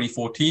Africa in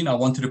 2014, I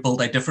wanted to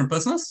build a different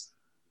business,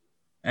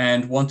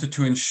 and wanted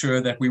to ensure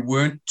that we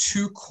weren't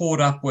too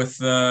caught up with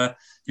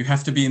you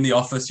have to be in the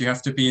office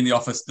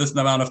this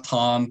amount of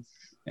time,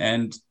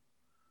 and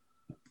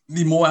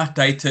the more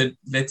outdated,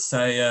 let's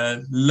say,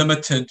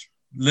 limited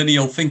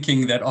lineal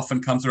thinking that often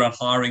comes around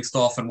hiring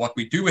staff and what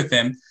we do with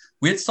them.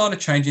 We had started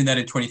changing that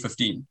in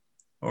 2015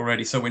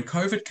 already. So when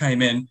COVID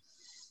came in,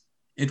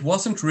 it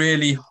wasn't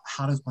really,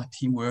 how does my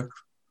team work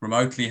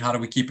remotely? How do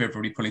we keep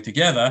everybody pulling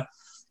together?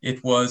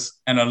 It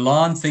was an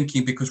aligned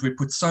thinking, because we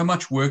put so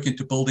much work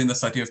into building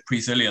this idea of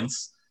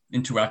resilience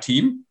into our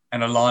team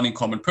and aligning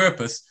common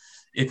purpose.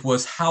 It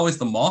was, how is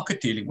the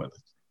market dealing with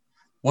it?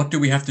 What do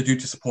we have to do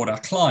to support our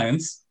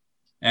clients?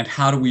 And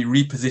how do we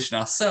reposition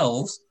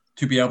ourselves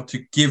to be able to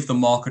give the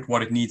market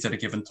what it needs at a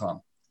given time?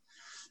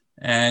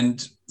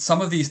 And some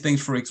of these things,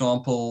 for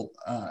example,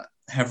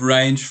 have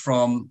ranged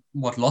from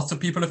what lots of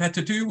people have had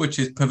to do, which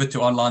is pivot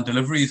to online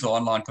deliveries or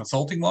online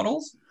consulting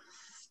models.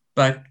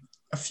 But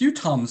a few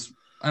times,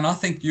 and I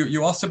think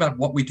you asked about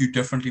what we do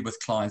differently with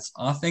clients.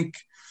 I think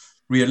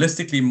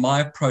realistically, my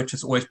approach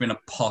has always been a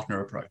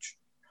partner approach.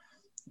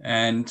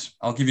 And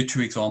I'll give you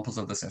two examples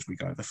of this as we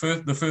go. The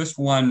first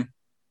one,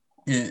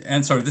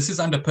 this is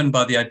underpinned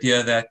by the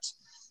idea that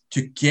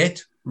to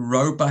get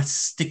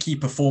robust, sticky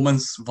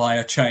performance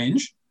via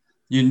change,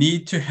 you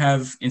need to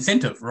have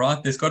incentive,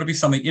 right? There's got to be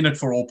something in it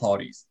for all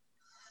parties.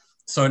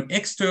 So an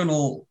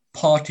external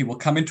party will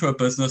come into a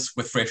business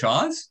with fresh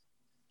eyes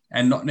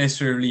and not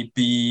necessarily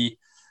be,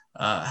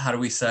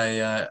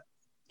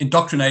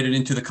 indoctrinated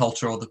into the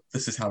culture, or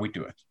this is how we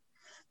do it.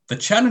 The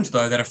challenge,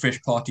 though, that a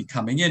fresh party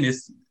coming in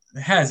is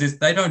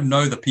they don't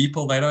know the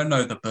people, they don't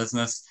know the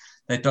business,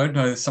 they don't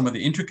know some of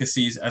the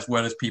intricacies as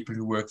well as people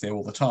who work there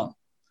all the time.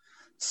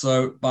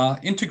 So by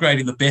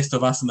integrating the best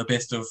of us and the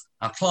best of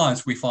our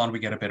clients, we find we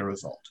get a better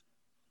result.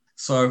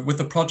 So with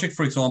the project,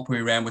 for example,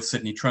 we ran with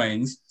Sydney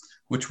Trains,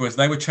 which was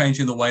they were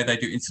changing the way they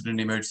do incident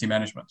and emergency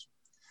management.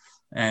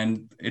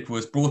 And it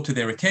was brought to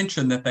their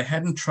attention that they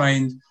hadn't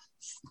trained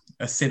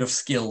a set of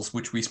skills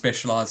which we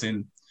specialize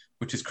in,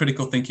 which is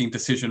critical thinking,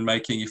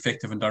 decision-making,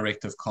 effective and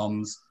directive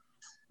comms,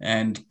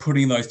 and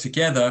putting those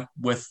together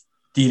with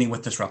dealing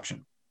with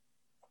disruption.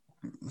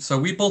 So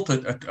we built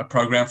a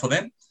program for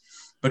them,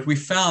 but we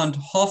found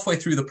halfway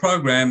through the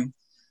program,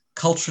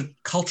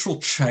 cultural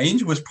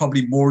change was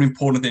probably more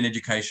important than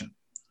education.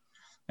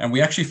 And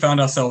we actually found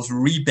ourselves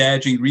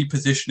rebadging,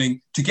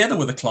 repositioning together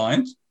with a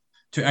client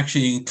to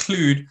actually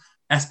include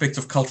aspects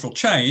of cultural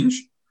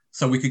change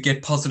so we could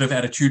get positive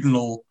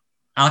attitudinal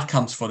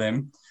outcomes for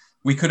them.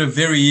 We could have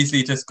very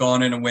easily just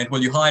gone in and went,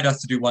 well, you hired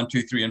us to do 1,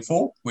 2, 3, and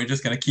 4. We're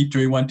just going to keep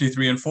doing 1, 2,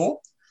 3, and 4,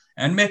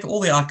 and met all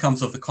the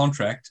outcomes of the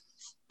contract.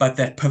 But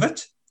that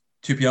pivot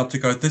to be able to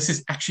go, this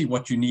is actually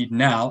what you need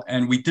now,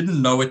 and we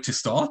didn't know it to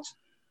start.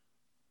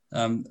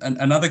 And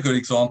another good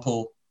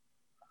example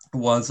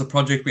was a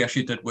project we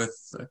actually did with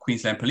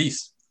Queensland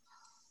Police.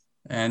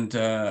 And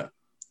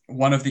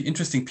one of the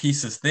interesting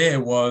pieces there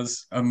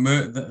was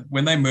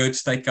when they merged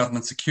state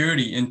government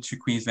security into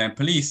Queensland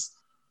Police,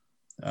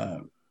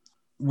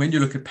 when you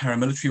look at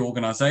paramilitary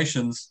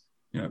organizations,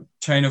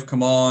 chain of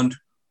command,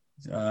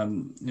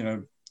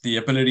 the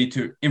ability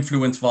to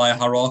influence via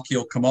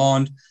hierarchical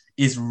command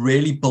is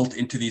really built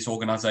into these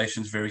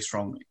organizations very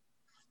strongly.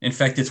 In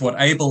fact, it's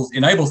what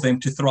enables them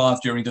to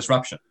thrive during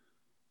disruption.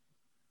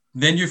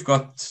 Then you've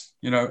got,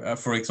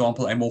 for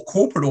example, a more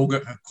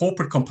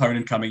corporate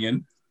component coming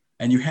in,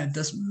 and you had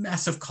this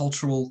massive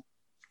cultural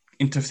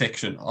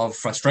intersection of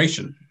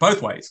frustration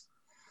both ways.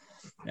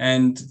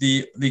 And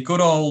the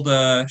good old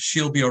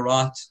she'll be all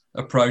right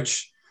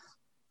approach,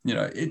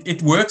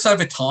 it works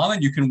over time,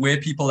 and you can wear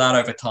people out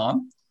over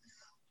time.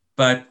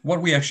 But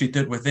what we actually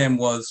did with them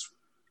was,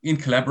 in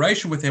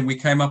collaboration with them, we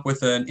came up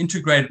with an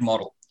integrated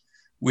model,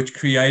 which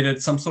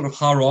created some sort of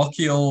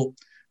hierarchical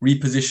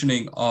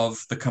repositioning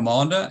of the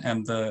commander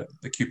and the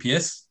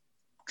QPS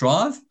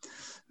drive.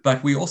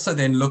 But we also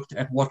then looked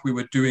at what we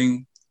were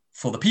doing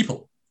for the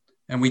people.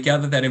 And we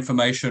gathered that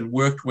information,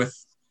 worked with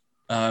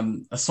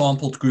a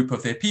sampled group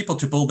of their people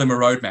to build them a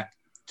roadmap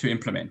to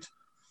implement.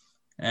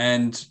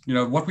 And,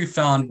 what we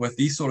found with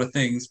these sort of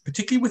things,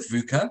 particularly with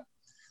VUCA,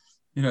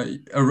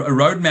 a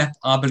roadmap,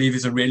 I believe,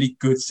 is a really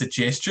good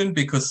suggestion,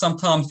 because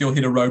sometimes you'll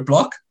hit a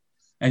roadblock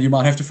and you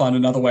might have to find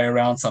another way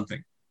around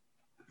something.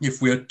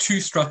 If we're too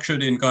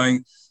structured in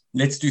going,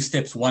 let's do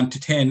steps 1 to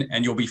 10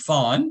 and you'll be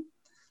fine,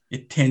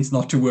 it tends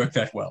not to work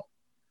that well.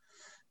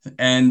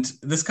 And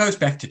this goes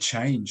back to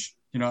change.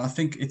 I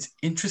think it's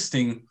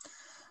interesting.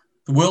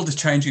 The world is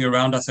changing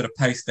around us at a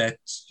pace that,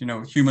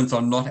 humans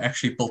are not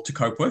actually built to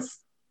cope with.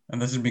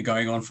 And this has been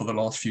going on for the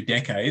last few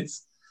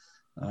decades.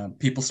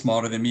 People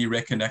smarter than me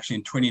reckon actually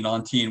in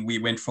 2019, we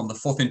went from the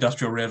fourth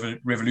industrial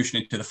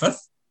revolution into the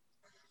fifth.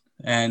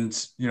 And,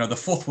 the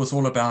fourth was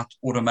all about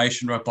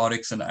automation,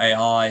 robotics, and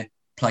AI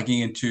plugging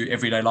into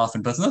everyday life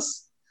and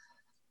business.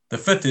 The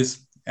fifth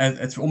is,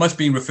 it's almost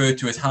being referred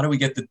to as, how do we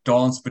get the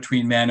dance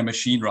between man and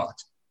machine right?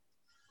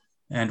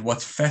 And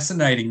what's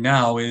fascinating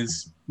now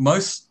is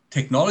most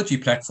technology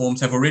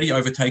platforms have already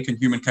overtaken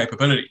human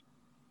capability.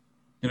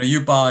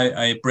 You buy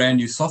a brand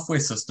new software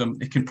system,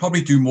 it can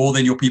probably do more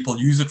than your people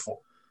use it for.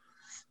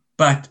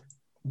 But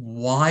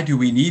why do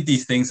we need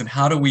these things, and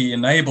how do we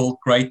enable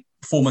great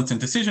performance and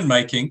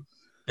decision-making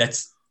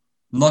that's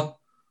not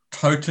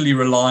totally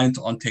reliant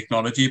on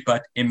technology,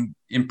 but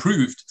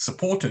improved,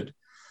 supported,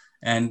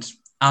 and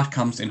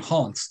outcomes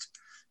enhanced?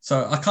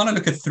 So I kind of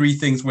look at three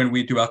things when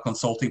we do our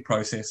consulting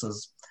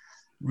processes.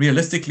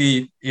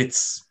 Realistically,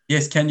 it's,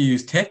 yes, can you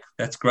use tech?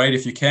 That's great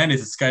if you can.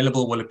 Is it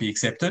scalable? Will it be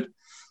accepted?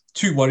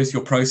 2, what is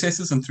your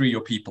processes? And 3,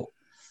 your people.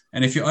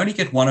 And if you only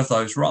get one of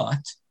those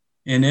right,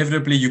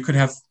 inevitably you could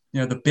have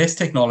the best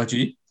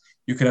technology,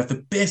 you could have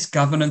the best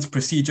governance,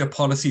 procedure,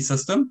 policy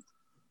system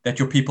that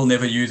your people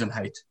never use and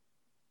hate.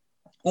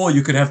 Or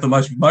you could have the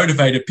most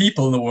motivated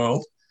people in the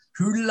world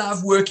who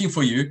love working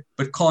for you,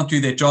 but can't do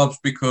their jobs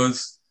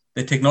because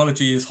their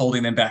technology is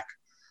holding them back,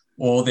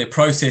 or their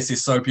process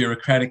is so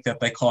bureaucratic that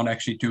they can't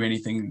actually do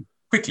anything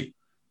quickly.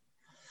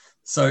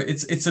 So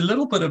it's a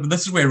little bit of,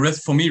 this is where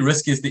risk, for me,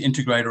 risk is the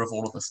integrator of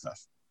all of this stuff.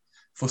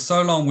 For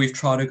so long, we've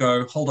tried to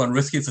go, hold on,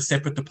 risk is a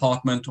separate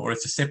department or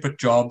it's a separate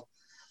job.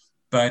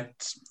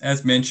 But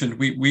as mentioned,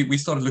 we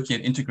started looking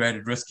at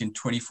integrated risk in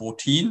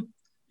 2014.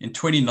 In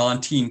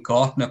 2019,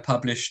 Gartner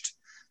published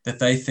that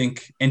they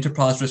think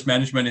enterprise risk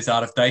management is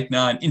out of date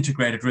now and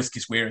integrated risk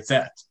is where it's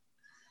at.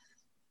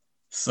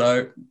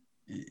 So,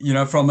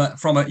 even from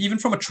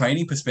a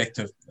training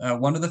perspective,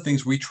 one of the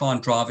things we try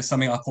and drive is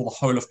something I call the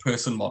whole of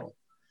person model.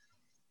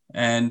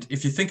 And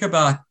if you think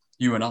about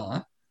you and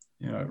I,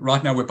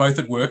 right now we're both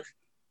at work.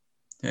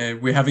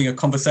 We're having a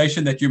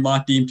conversation that you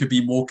might deem to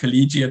be more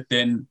collegiate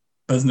than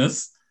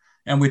business,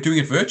 and we're doing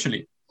it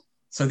virtually.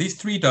 So these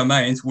 3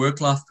 domains,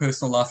 work life,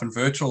 personal life, and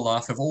virtual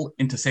life, have all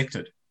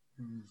intersected.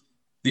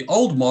 The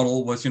old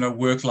model was,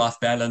 work-life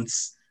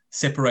balance,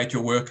 separate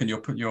your work and your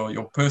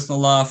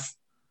personal life.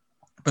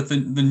 But the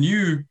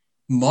new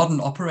modern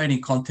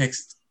operating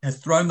context has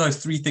thrown those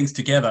 3 things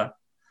together.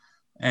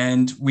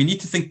 And we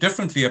need to think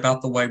differently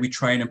about the way we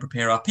train and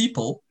prepare our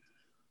people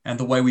and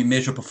the way we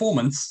measure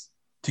performance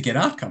to get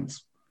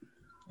outcomes.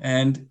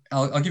 And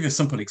I'll give you a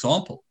simple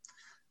example.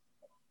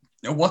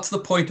 What's the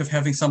point of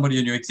having somebody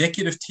in your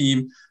executive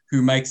team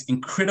who makes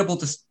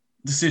incredible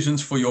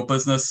decisions for your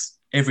business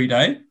every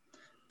day,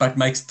 but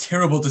makes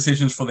terrible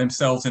decisions for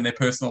themselves in their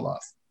personal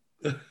life?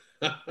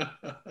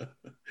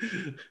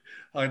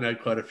 I know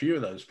quite a few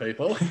of those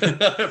people,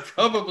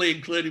 probably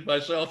including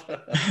myself.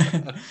 but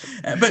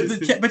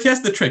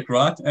here's the trick,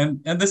 right?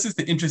 And this is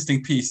the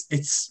interesting piece.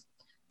 It's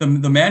the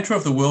mantra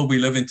of the world we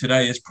live in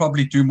today is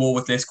probably do more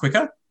with less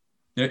quicker.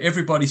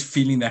 Everybody's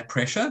feeling that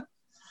pressure.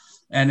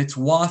 And it's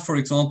why, for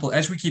example,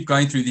 as we keep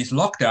going through these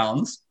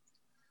lockdowns,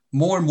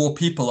 more and more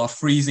people are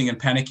freezing and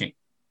panicking.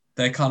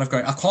 They're kind of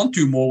going, I can't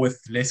do more with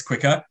less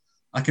quicker.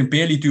 I can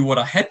barely do what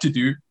I had to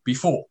do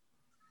before.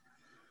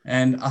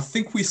 And I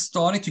think we're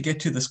starting to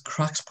get to this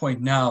crux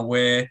point now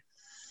where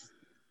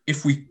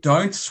if we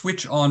don't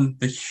switch on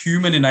the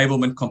human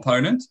enablement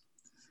component,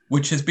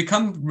 which has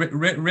become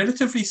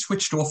relatively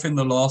switched off in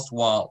the last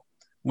while.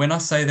 When I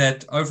say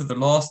that, over the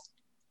last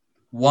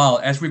while,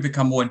 as we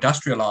become more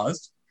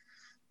industrialized,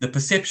 the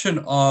perception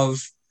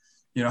of,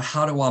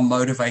 how do I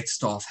motivate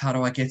staff? How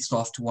do I get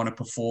staff to want to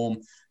perform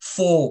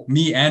for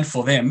me and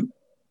for them?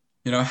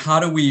 How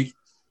do we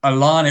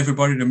align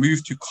everybody to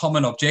move to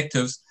common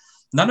objectives?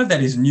 None of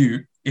that is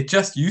new. It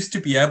just used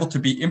to be able to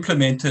be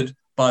implemented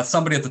by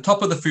somebody at the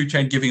top of the food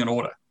chain giving an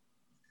order.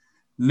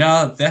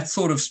 Now that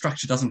sort of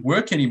structure doesn't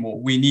work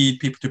anymore. We need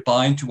people to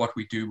buy into what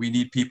we do. We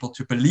need people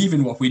to believe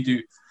in what we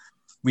do.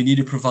 We need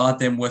to provide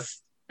them with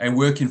a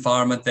work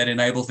environment that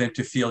enables them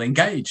to feel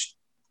engaged.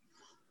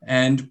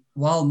 And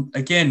while,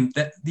 again,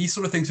 these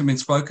sort of things have been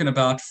spoken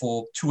about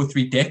for 2 or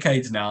 3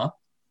 decades now,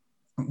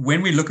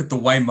 when we look at the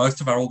way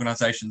most of our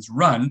organizations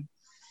run,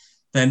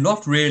 they're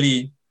not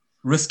really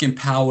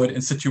risk-empowered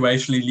and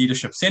situationally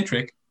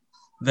leadership-centric.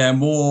 They're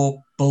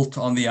more built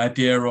on the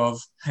idea of,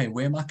 hey,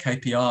 where are my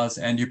KPIs?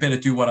 And you better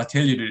do what I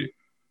tell you to do.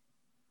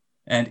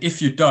 And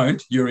if you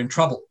don't, you're in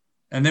trouble.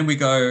 And then we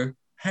go,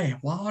 hey,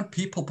 why aren't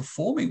people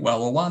performing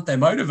well, or why aren't they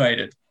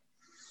motivated?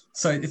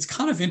 So it's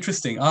kind of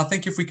interesting. I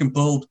think if we can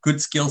build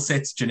good skill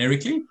sets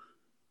generically,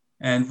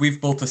 and we've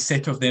built a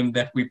set of them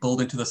that we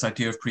build into this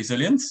idea of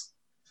resilience,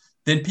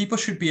 then people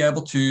should be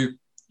able to,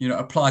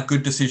 apply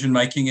good decision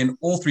making in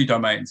all three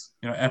domains,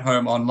 at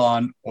home,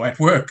 online, or at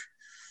work.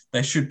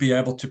 They should be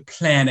able to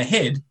plan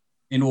ahead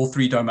in all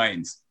three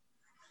domains.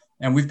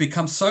 And we've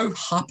become so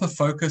hyper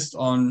focused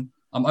on,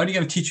 I'm only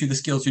going to teach you the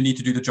skills you need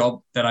to do the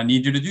job that I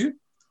need you to do,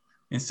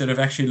 instead of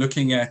actually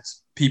looking at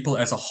people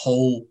as a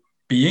whole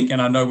being.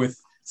 And I know with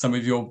some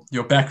of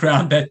your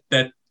background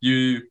that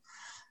you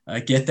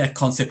get that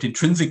concept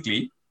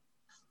intrinsically.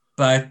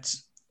 But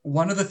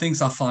one of the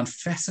things I find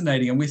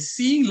fascinating, and we're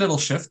seeing little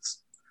shifts,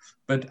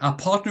 but our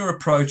partner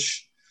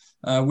approach,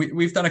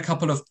 we've done a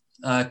couple of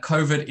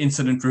COVID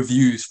incident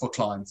reviews for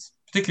clients,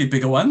 particularly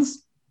bigger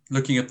ones,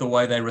 looking at the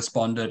way they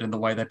responded and the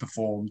way they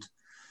performed.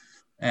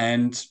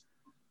 And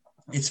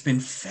it's been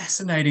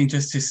fascinating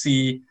just to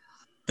see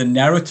the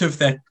narrative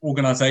that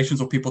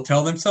organizations or people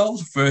tell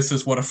themselves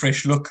versus what a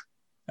fresh look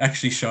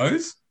actually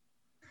shows.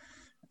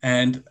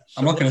 And so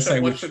I'm not going to say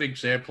what's an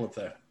example of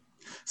that.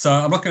 So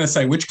I'm not going to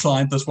say which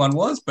client this one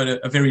was, but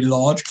a very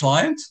large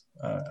client,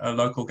 a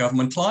local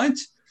government client,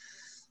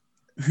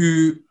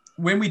 who,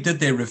 when we did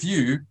their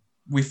review,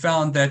 we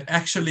found that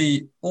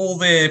actually all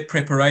their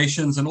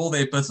preparations and all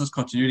their business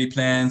continuity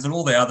plans and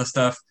all their other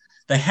stuff,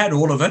 they had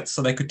all of it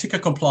so they could tick a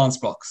compliance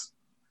box.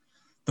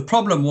 The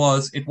problem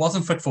was it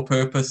wasn't fit for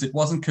purpose. It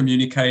wasn't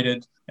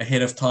communicated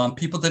ahead of time.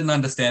 People didn't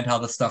understand how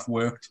the stuff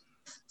worked.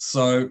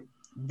 So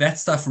that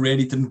stuff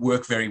really didn't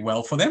work very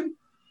well for them.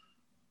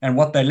 And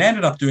what they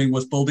landed up doing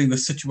was building the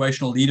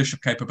situational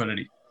leadership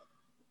capability.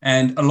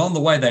 And along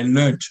the way, they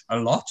learned a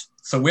lot.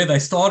 So where they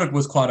started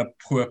was quite a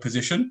poor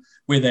position.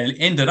 Where they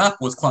ended up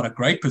was quite a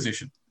great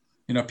position.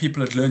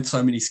 People had learned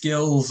so many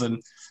skills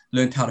and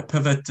learned how to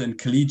pivot, and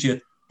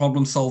collegiate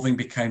problem solving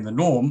became the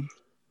norm.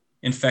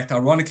 In fact,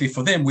 ironically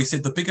for them, we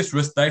said the biggest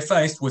risk they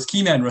faced was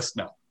key man risk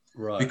now.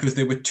 Right. Because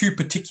there were two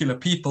particular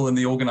people in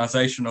the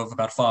organization of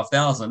about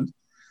 5,000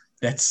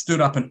 that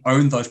stood up and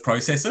owned those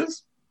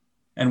processes,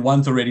 and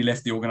one's already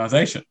left the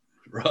organization.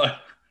 Right.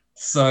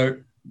 So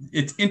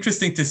it's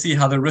interesting to see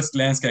how the risk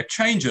landscape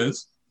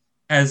changes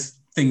as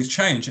things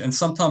change. And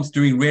sometimes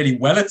doing really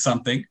well at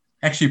something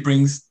actually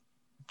brings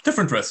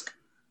different risk.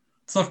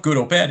 It's not good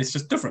or bad, it's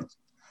just different.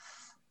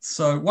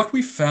 So what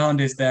we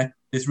found is that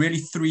there's really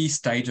three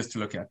stages to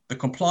look at. The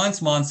compliance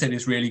mindset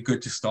is really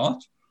good to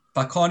start. If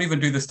I can't even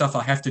do the stuff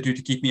I have to do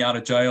to keep me out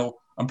of jail,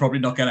 I'm probably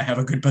not going to have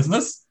a good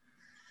business.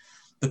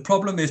 The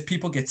problem is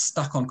people get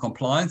stuck on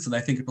compliance and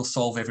they think it will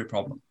solve every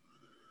problem.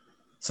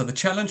 So the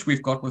challenge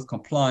we've got with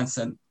compliance,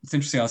 and it's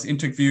interesting, I was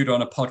interviewed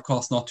on a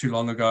podcast not too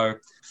long ago,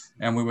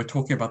 and we were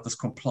talking about this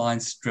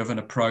compliance-driven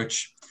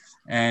approach.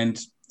 And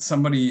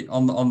somebody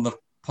on the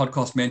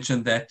podcast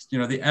mentioned that,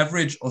 the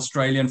average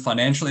Australian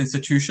financial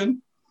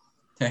institution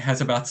has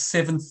about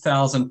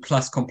 7,000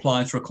 plus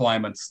compliance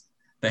requirements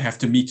they have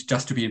to meet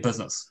just to be in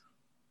business.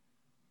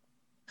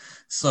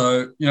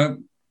 So,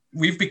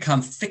 we've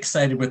become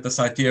fixated with this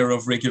idea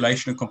of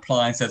regulation and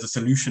compliance as a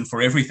solution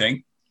for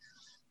everything.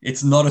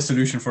 It's not a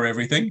solution for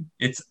everything.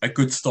 It's a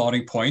good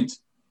starting point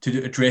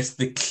to address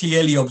the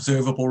clearly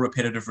observable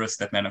repetitive risk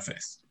that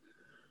manifests.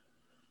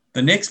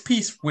 The next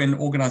piece when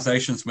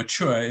organizations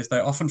mature is they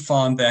often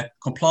find that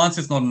compliance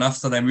is not enough,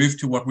 so they move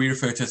to what we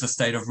refer to as a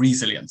state of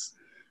resilience.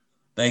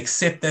 They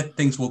accept that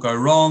things will go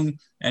wrong,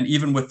 and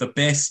even with the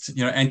best,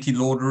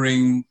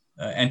 anti-laundering,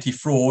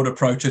 anti-fraud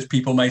approaches,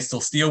 people may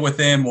still steal with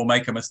them or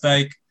make a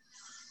mistake.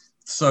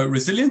 So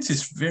resilience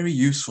is very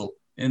useful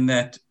in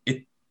that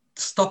it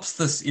stops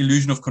this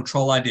illusion of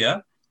control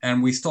idea,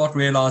 and we start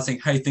realizing,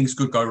 hey, things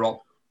could go wrong.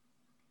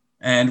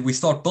 And we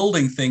start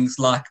building things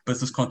like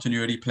business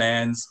continuity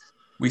plans.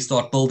 We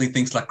start building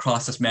things like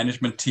crisis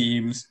management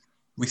teams.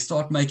 We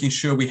start making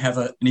sure we have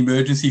an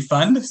emergency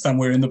fund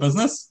somewhere in the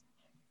business.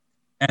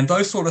 And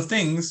those sort of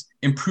things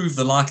improve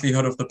the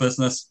likelihood of the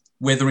business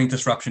weathering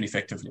disruption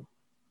effectively.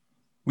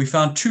 We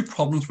found two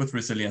problems with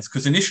resilience,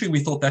 because initially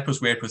we thought that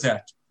was where it was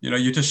at.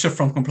 You just shift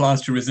from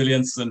compliance to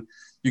resilience and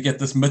you get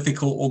this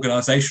mythical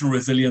organizational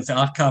resilience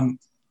outcome,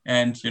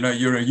 and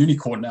you're a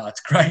unicorn now.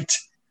 It's great.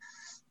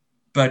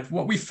 But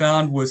what we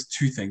found was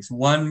two things.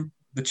 One,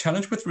 the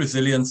challenge with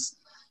resilience,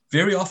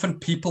 very often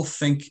people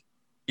think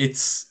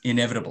it's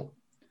inevitable.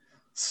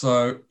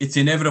 So it's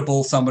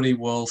inevitable somebody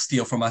will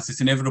steal from us. It's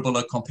inevitable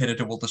a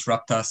competitor will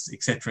disrupt us,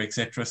 et cetera, et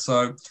cetera.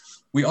 So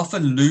we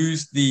often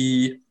lose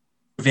the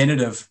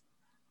preventative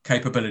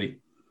capability.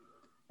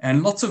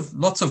 And lots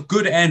of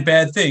good and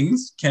bad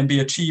things can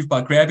be achieved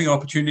by grabbing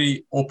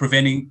opportunity or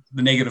preventing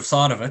the negative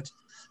side of it.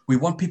 We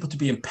want people to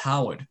be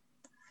empowered.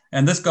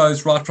 And this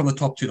goes right from the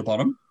top to the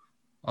bottom,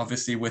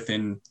 obviously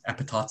within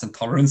appetites and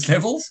tolerance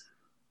levels.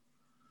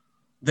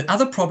 The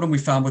other problem we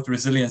found with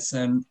resilience,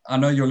 and I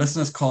know your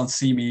listeners can't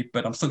see me,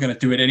 but I'm still going to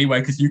do it anyway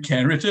because you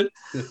can, Richard.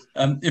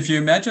 If you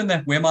imagine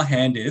that where my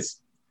hand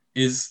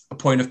is a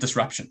point of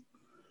disruption.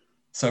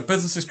 So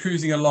business is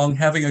cruising along,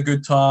 having a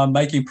good time,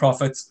 making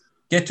profits,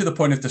 get to the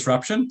point of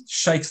disruption,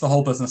 shakes the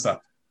whole business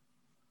up.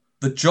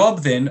 The job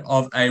then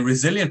of a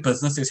resilient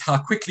business is how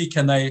quickly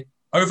can they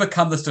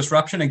overcome this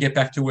disruption and get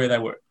back to where they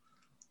were.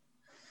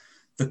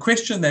 The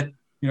question that,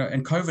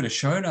 and COVID has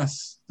shown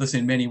us this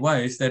in many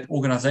ways, that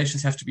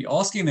organizations have to be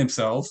asking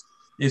themselves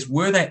is,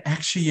 were they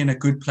actually in a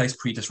good place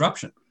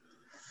pre-disruption?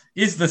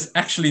 Is this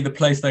actually the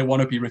place they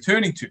want to be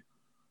returning to?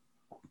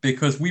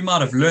 Because we might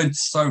have learned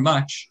so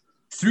much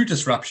through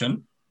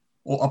disruption,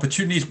 or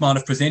opportunities might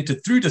have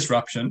presented through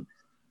disruption,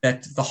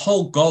 that the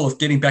whole goal of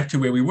getting back to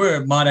where we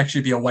were might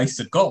actually be a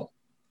wasted goal.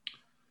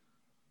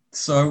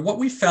 So what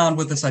we found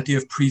with this idea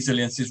of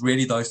presilience is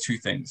really those two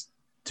things.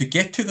 To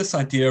get to this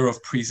idea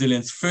of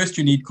presilience, first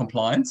you need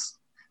compliance,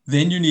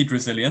 then you need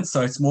resilience.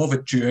 So it's more of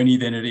a journey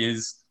than it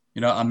is,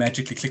 I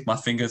magically click my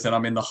fingers and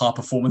I'm in the high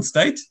performance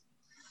state.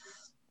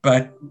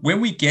 But when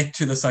we get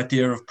to this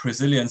idea of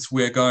presilience,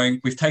 we've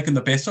taken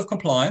the best of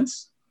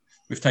compliance,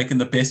 we've taken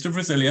the best of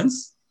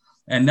resilience,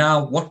 and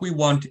now what we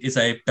want is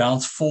a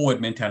bounce forward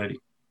mentality,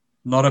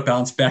 not a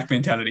bounce back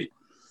mentality.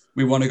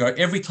 We want to go,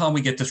 every time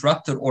we get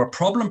disrupted or a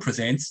problem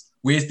presents,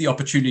 where's the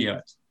opportunity in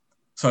it?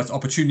 So it's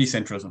opportunity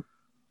centrism.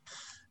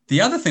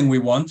 The other thing we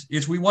want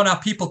our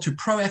people to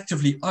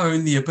proactively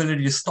own the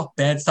ability to stop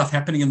bad stuff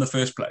happening in the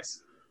first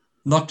place.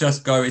 Not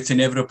just go, it's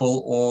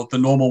inevitable, or the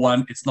normal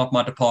one, it's not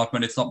my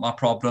department, it's not my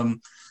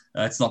problem,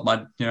 it's not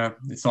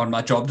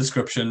my job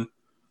description.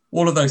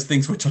 All of those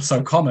things which are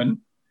so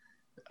common,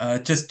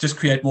 just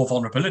create more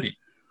vulnerability.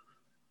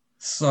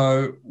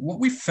 So what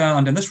we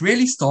found, and this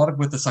really started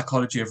with the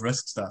psychology of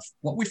risk stuff,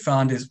 what we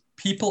found is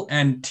people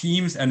and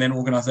teams and then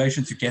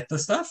organizations who get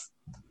this stuff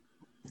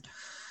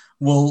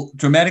will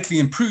dramatically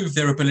improve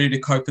their ability to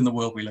cope in the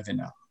world we live in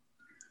now.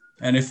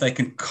 And if they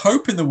can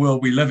cope in the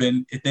world we live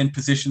in, it then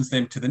positions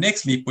them to the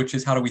next leap, which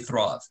is, how do we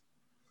thrive?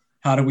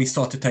 How do we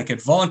start to take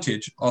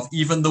advantage of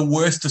even the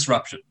worst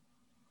disruption?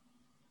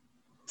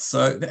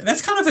 So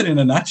that's kind of it in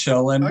a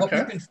nutshell. And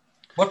okay.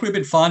 what we've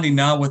been finding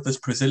now with this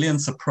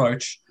presilience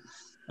approach,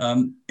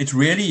 it's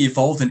really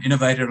evolved and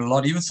innovated a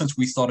lot, even since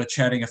we started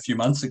chatting a few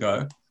months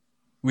ago.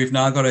 We've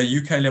now got a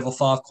UK level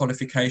 5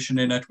 qualification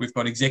in it. We've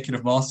got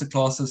executive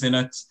masterclasses in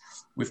it.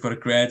 We've got a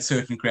grad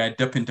cert and grad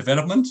dip in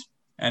development,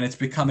 and it's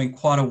becoming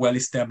quite a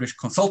well-established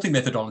consulting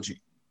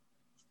methodology.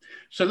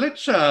 So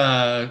let's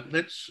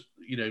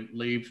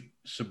leave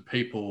some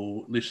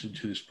people listening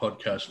to this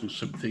podcast with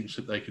some things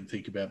that they can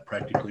think about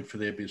practically for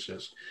their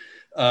business.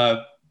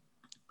 To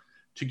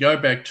go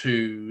back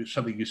to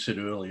something you said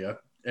earlier,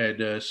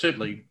 and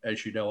certainly,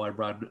 as you know, I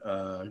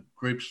run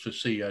groups for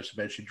CEOs and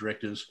managing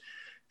directors,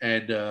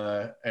 and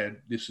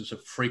this is a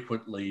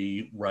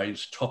frequently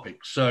raised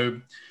topic.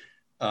 So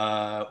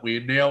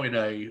we're now in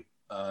an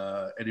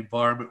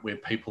environment where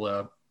people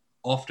are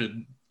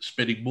often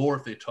spending more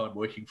of their time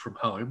working from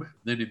home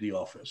than in the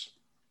office.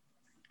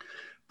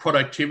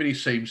 Productivity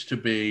seems to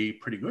be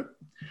pretty good,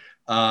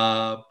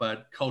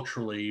 but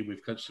culturally,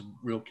 we've got some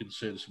real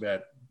concerns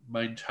about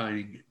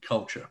maintaining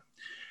culture.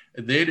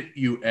 And then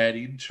you add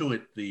into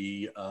it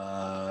the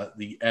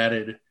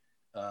added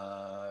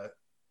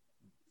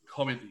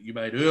comment that you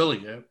made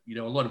earlier.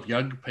 A lot of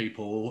young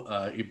people,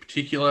 in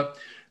particular,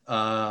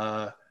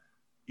 are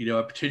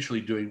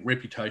potentially doing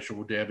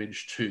reputational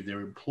damage to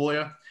their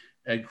employer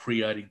and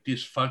creating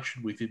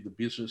dysfunction within the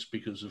business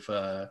because of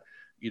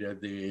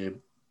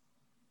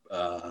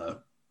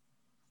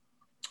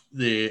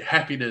their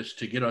happiness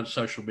to get on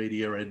social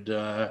media and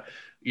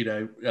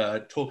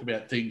talk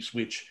about things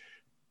which,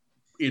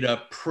 in a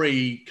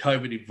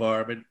pre-COVID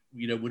environment,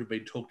 would have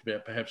been talked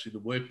about perhaps in the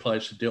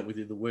workplace and dealt with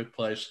in the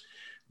workplace.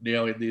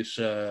 Now in this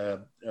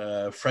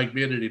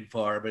fragmented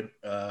environment,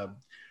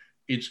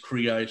 it's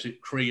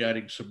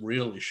creating some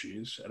real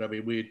issues. And I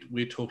mean,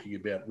 we're talking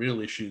about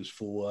real issues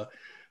for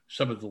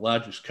some of the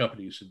largest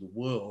companies in the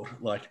world,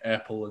 like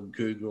Apple and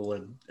Google,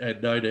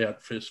 and no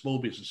doubt for small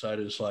business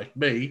owners like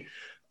me,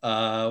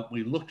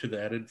 we look to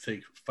that and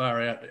think,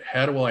 far out,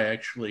 how do I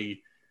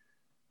actually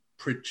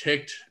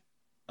protect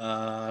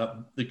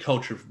the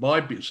culture of my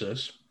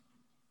business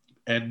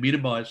and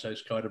minimize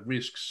those kind of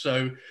risks?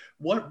 So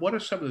what are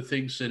some of the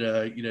things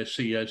that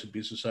CEOs and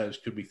business owners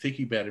could be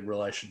thinking about in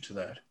relation to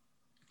that?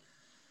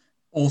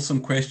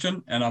 Awesome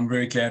question, and I'm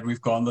very glad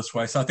we've gone this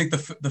way. So I think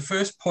the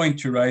first point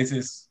to raise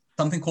is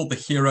something called the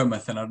hero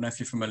myth, and I don't know if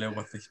you're familiar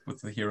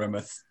with the hero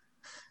myth,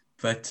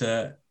 but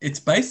it's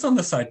based on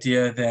this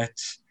idea that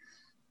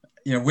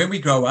when we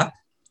grow up,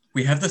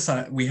 we have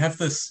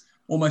this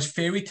almost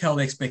fairy tale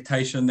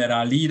expectation that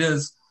our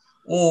leaders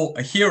or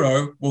a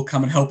hero will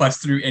come and help us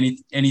through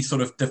any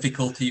sort of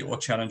difficulty or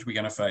challenge we're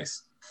going to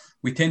face.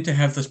 We tend to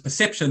have this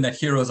perception that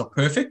heroes are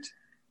perfect,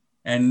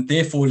 and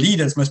therefore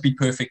leaders must be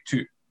perfect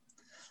too.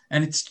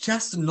 And it's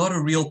just not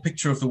a real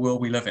picture of the world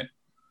we live in.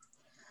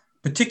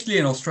 Particularly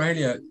in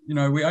Australia, we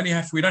don't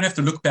have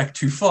to look back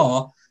too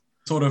far,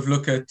 sort of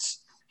look at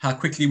how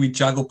quickly we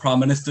juggle prime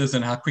ministers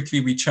and how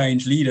quickly we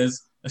change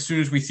leaders as soon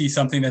as we see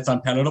something that's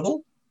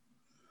unpalatable.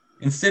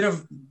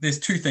 There's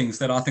two things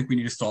that I think we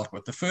need to start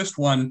with. The first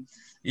one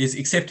is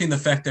accepting the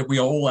fact that we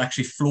are all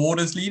actually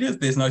flawed as leaders.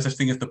 There's no such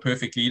thing as the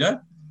perfect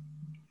leader.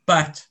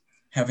 But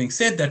having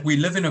said that, we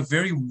live in a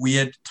very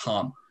weird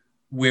time.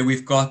 where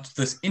we've got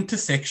this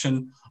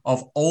intersection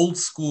of old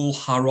school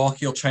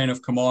hierarchical chain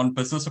of command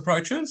business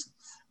approaches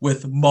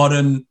with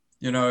modern,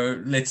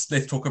 let's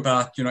talk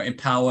about,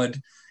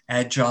 empowered,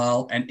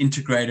 agile, and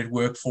integrated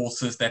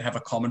workforces that have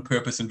a common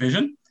purpose and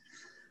vision.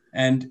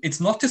 And it's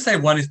not to say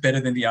one is better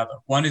than the other.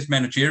 One is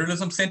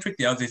managerialism centric,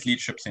 the other is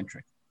leadership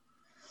centric.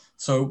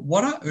 So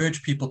what I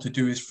urge people to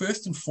do is,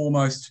 first and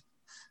foremost,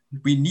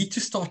 we need to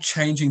start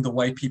changing the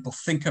way people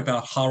think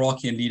about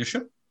hierarchy and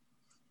leadership.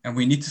 And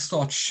we need to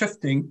start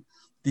shifting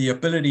the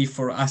ability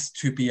for us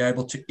to be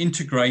able to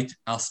integrate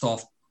our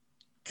staff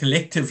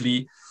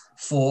collectively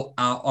for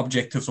our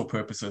objectives or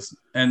purposes.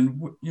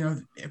 And,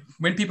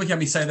 when people hear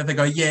me say that, they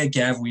go, yeah,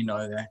 Gav, we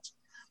know that.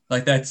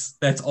 Like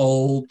that's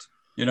old.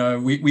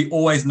 We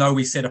always know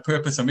we set a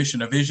purpose, a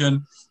mission, a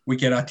vision. We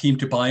get our team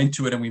to buy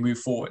into it and we move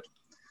forward.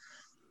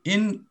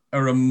 In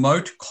a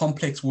remote,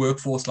 complex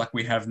workforce like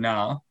we have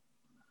now,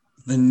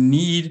 the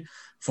need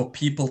for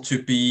people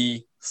to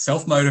be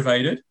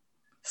self-motivated,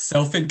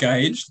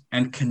 self-engaged,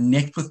 and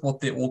connect with what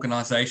their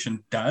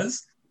organization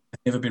does has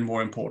never been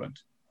more important.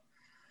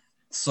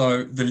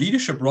 So the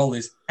leadership role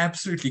is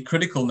absolutely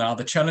critical now.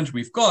 The challenge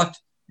we've got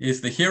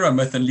is the hero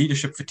myth and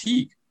leadership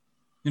fatigue.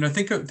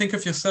 Think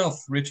of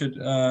yourself, Richard,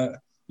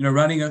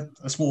 running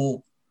a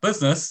small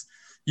business.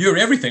 You're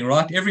everything,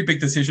 right? Every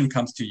big decision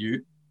comes to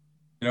you.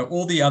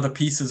 All the other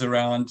pieces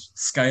around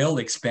scale,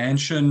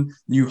 expansion,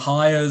 new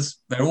hires,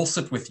 they all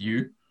sit with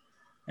you.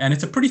 And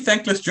it's a pretty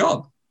thankless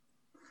job.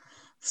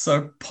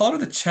 So part of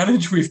the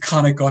challenge we've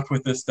kind of got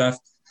with this stuff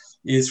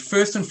is,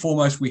 first and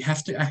foremost, we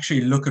have to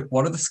actually look at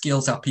what are the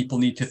skills our people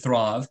need to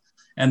thrive.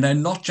 And they're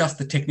not just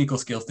the technical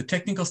skills. The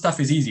technical stuff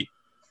is easy.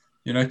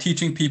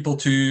 Teaching people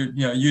to,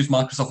 use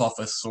Microsoft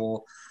Office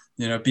or,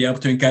 be able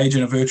to engage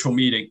in a virtual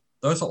meeting.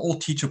 Those are all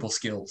teachable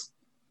skills.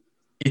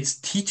 It's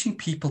teaching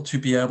people to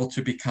be able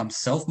to become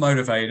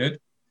self-motivated,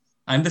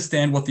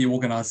 understand what the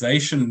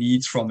organization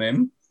needs from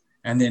them,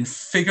 and then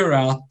figure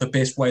out the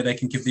best way they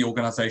can give the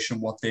organization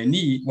what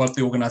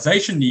the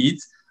organization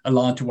needs,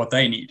 aligned to what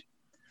they need.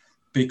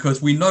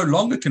 Because we no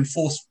longer can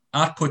force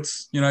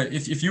outputs.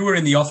 If you were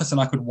in the office and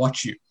I could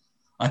watch you,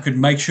 I could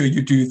make sure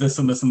you do this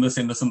and this and this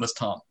and this and this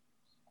time.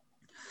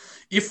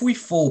 If we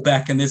fall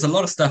back, and there's a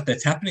lot of stuff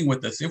that's happening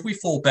with this, if we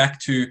fall back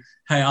to,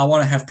 hey, I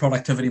want to have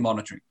productivity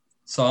monitoring.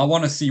 So I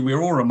want to see, we're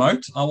all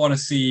remote. I want to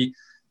see,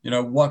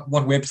 what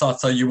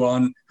websites are you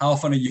on? How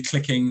often are you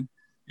clicking,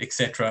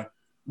 etc.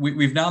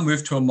 We've now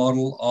moved to a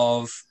model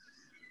of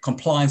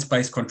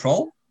compliance-based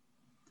control,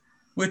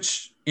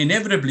 which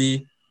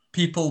inevitably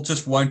people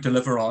just won't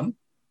deliver on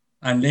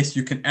unless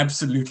you can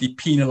absolutely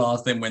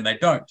penalize them when they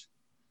don't.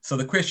 So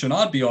the question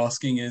I'd be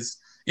asking is,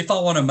 if I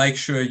want to make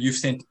sure you've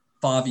sent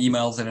 5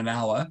 emails in an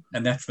hour,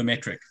 and that's the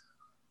metric,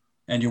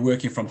 and you're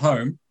working from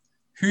home,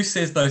 who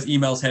says those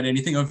emails had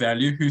anything of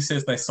value? Who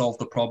says they solved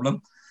the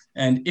problem?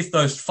 And if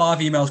those 5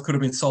 emails could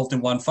have been solved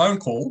in one phone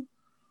call,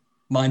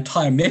 my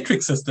entire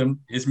metric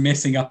system is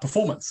messing up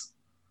performance.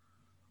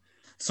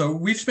 So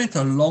we've spent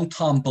a long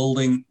time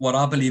building what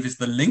I believe is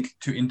the link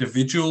to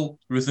individual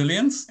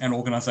resilience and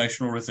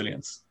organizational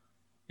resilience.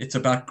 It's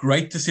about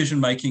great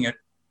decision-making at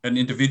an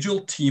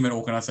individual, team, and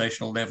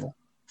organizational level,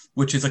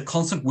 which is a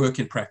constant work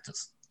in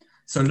practice.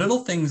 So little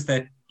things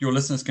that your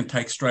listeners can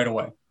take straight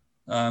away.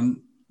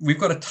 We've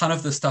got a ton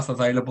of this stuff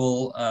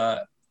available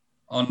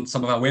on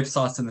some of our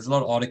websites, and there's a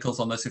lot of articles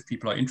on this if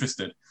people are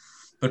interested.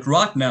 But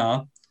right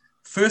now,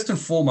 first and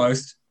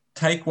foremost,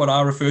 take what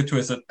I refer to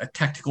as a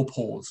tactical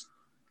pause.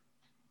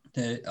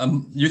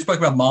 You spoke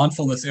about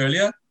mindfulness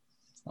earlier.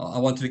 I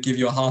wanted to give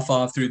you a high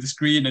five through the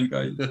screen and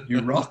go,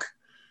 you rock.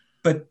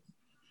 But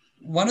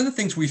one of the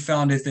things we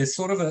found is there's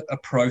sort of a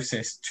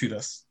process to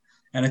this.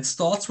 And it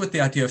starts with the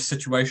idea of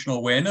situational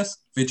awareness,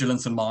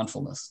 vigilance, and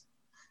mindfulness.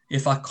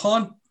 If I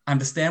can't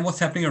understand what's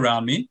happening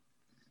around me,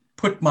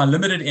 put my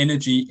limited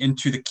energy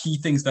into the key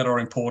things that are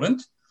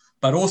important,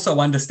 but also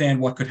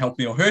understand what could help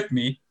me or hurt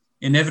me,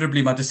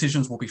 inevitably my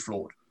decisions will be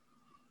flawed.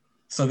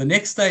 So the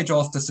next stage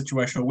after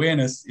situational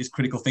awareness is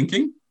critical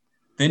thinking,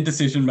 then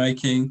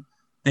decision-making,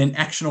 then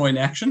action or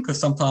inaction, because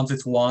sometimes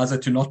it's wiser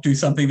to not do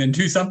something than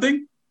do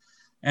something.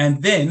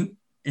 And then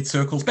it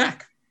circles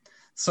back.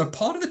 So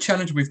part of the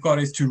challenge we've got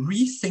is to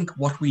rethink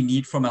what we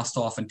need from our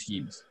staff and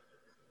teams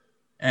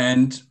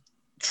and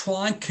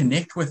try and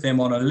connect with them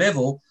on a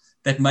level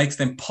that makes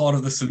them part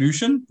of the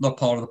solution, not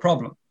part of the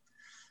problem.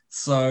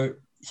 So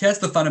here's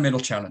the fundamental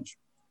challenge.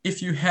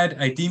 If you had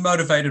a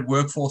demotivated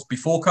workforce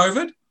before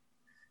COVID,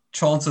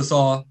 chances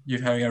are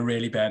you're having a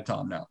really bad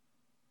time now.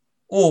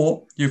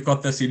 Or you've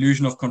got this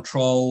illusion of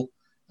control,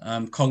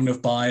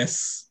 cognitive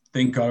bias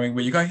thing going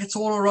where you're going, it's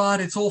all right,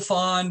 it's all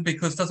fine,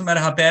 because it doesn't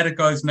matter how bad it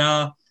goes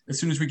now. As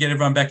soon as we get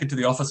everyone back into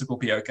the office, it will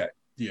be okay.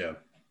 Yeah.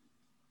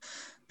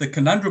 The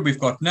conundrum we've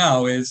got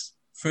now is,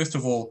 first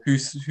of all,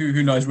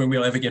 who knows when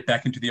we'll ever get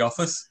back into the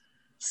office?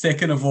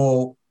 Second of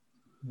all,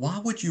 why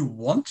would you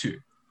want to?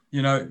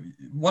 You know,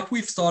 what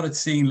we've started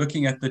seeing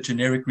looking at the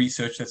generic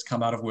research that's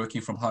come out of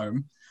working from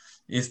home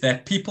is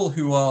that people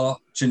who are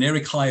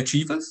generic high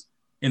achievers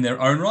in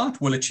their own right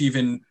will achieve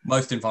in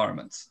most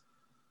environments.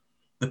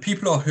 the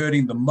people who are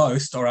hurting the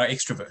most are our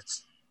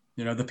extroverts,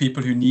 the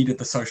people who needed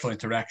the social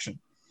interaction.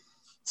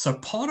 So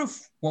part of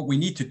what we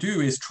need to do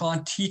is try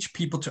and teach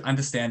people to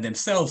understand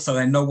themselves so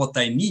they know what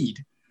they need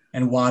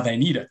and why they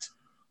need it.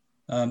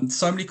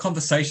 So many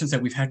conversations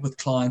that we've had with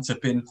clients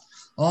have been,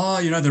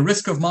 the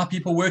risk of my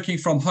people working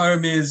from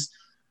home is,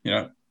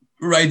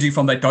 ranging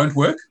from they don't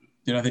work,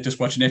 they just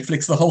watch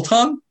Netflix the whole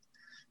time,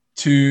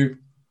 to,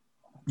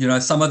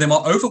 some of them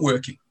are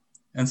overworking.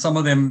 And some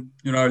of them,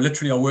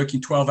 literally are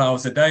working 12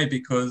 hours a day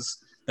because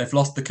they've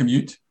lost the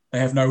commute. They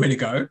have nowhere to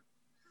go.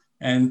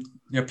 And,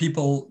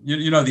 people,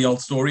 the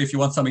old story, if you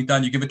want something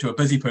done, you give it to a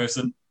busy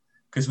person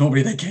because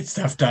normally they get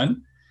stuff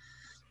done.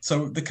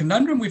 So the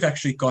conundrum we've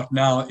actually got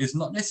now is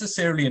not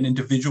necessarily an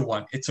individual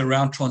one. It's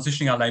around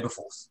transitioning our labor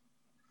force.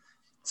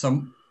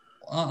 So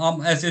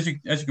as you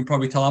can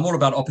probably tell, I'm all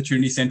about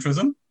opportunity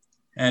centrism,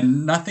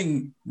 and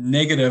nothing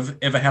negative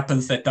ever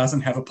happens that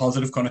doesn't have a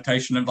positive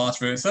connotation and vice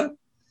versa.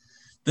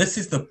 This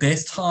is the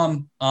best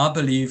time, I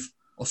believe,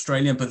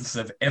 Australian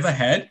businesses have ever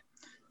had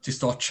to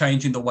start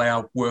changing the way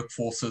our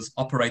workforces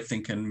operate,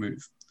 think, and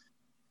move.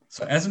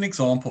 So as an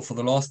example, for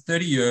the last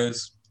 30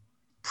 years,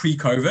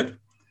 pre-COVID,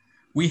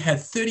 we had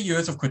 30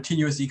 years of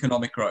continuous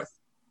economic growth.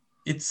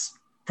 It's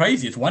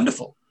crazy, it's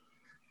wonderful.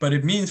 But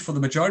it means for the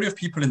majority of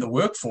people in the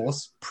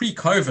workforce,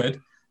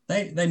 pre-COVID,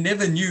 they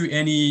never knew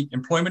any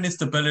employment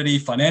instability,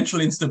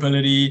 financial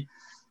instability,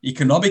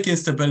 economic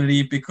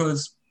instability,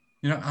 because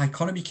our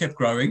economy kept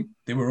growing.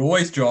 There were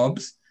always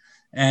jobs.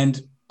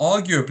 And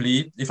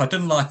arguably, if I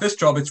didn't like this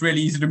job, it's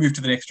really easy to move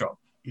to the next job.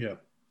 Yeah.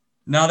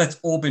 Now that's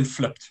all been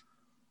flipped,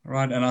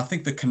 right? And I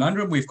think the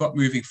conundrum we've got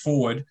moving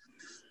forward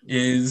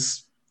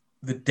is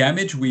the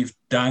damage we've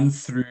done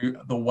through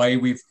the way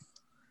we've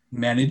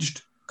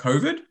managed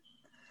COVID.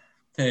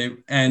 Okay,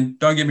 and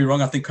don't get me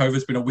wrong, I think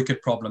COVID's been a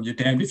wicked problem. You're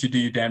damned if you do,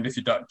 you're damned if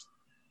you don't.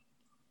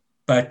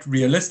 But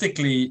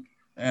realistically,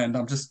 and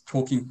I'm just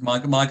talking,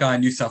 my guy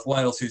in New South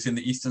Wales, who's in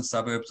the eastern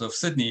suburbs of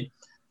Sydney,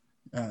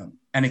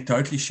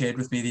 anecdotally shared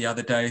with me the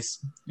other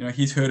days,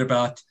 he's heard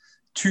about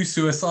 2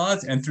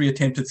 suicides and 3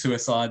 attempted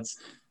suicides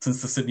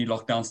since the Sydney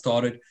lockdown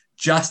started,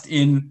 just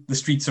in the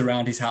streets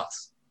around his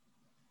house.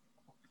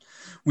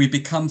 We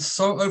become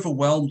so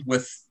overwhelmed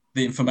with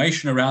the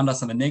information around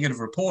us and the negative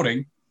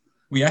reporting,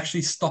 we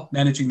actually stop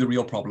managing the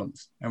real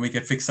problems, and we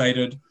get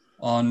fixated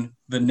on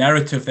the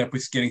narrative that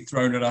was getting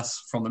thrown at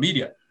us from the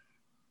media.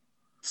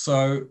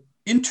 So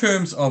in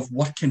terms of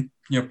what can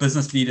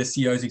business leaders,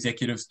 CEOs,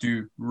 executives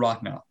do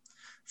right now,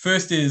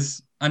 first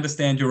is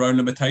understand your own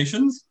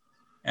limitations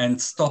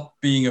and stop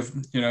being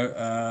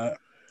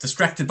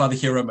distracted by the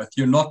hero myth.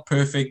 You're not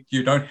perfect.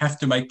 You don't have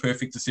to make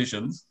perfect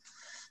decisions.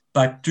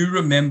 But do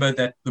remember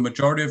that the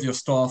majority of your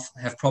staff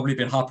have probably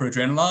been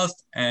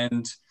hyper-adrenalized,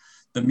 and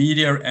the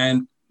media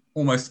and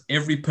almost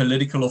every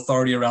political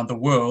authority around the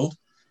world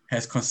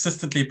has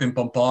consistently been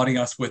bombarding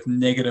us with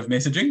negative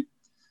messaging.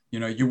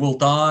 You will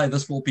die,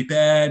 this will be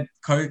bad,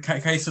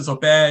 cases are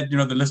bad,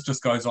 the list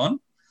just goes on.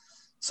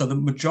 So the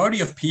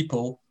majority of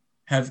people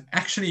have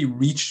actually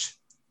reached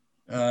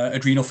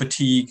adrenal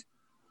fatigue.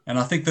 And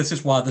I think this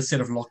is why this set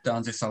of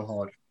lockdowns is so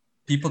hard.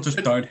 People just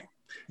don't.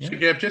 Yeah. So,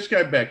 Gav, just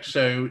go back.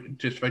 So,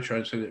 just to make sure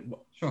I say that,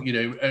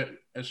 sure.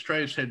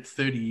 Australia's had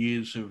 30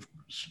 years of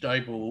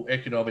stable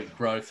economic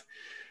growth.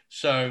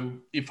 So,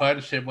 if I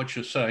understand what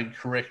you're saying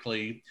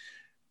correctly,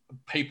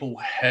 people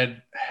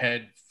had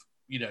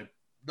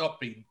not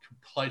been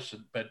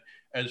complacent, but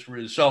as a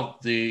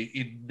result,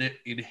 the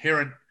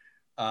inherent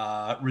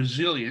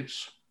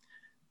resilience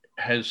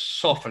has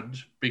softened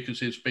because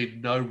there's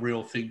been no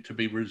real thing to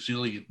be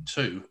resilient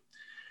to.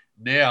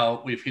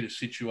 Now we've hit a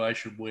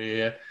situation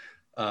where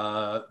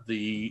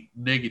the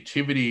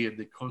negativity and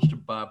the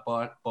constant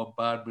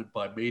bombardment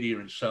by media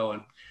and so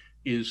on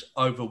is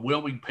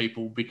overwhelming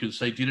people because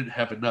they didn't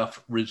have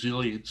enough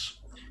resilience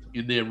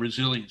in their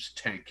resilience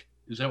tank.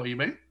 Is that what you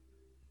mean?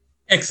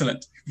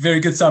 Excellent. Very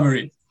good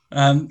summary.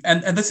 And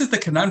this is the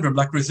conundrum.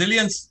 Like,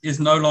 resilience is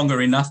no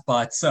longer enough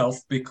by itself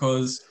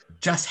because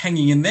just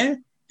hanging in there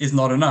is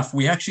not enough.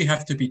 We actually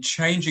have to be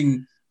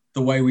changing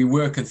the way we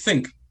work and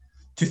think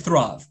to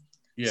thrive.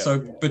 Yeah. So,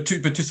 but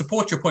to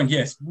support your point,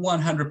 yes,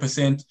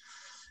 100%.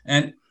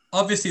 And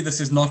obviously, this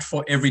is not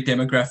for every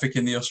demographic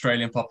in the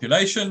Australian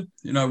population.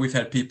 We've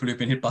had people who've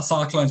been hit by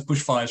cyclones,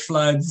 bushfires,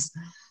 floods.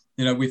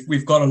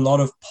 We've got a lot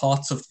of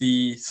parts of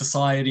the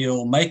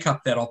societal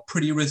makeup that are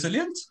pretty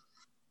resilient.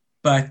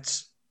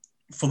 But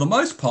for the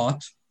most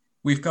part,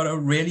 we've got a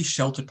really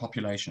sheltered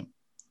population.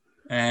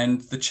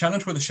 And the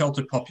challenge with a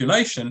sheltered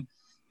population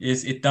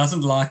is it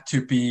doesn't like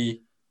to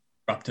be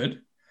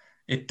disrupted.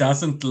 It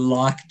doesn't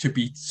like to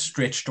be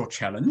stretched or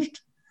challenged.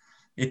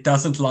 It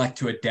doesn't like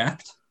to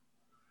adapt.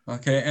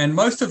 Okay. And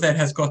most of that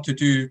has got to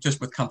do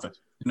just with comfort.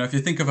 If you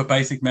think of a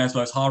basic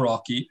Maslow's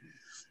hierarchy,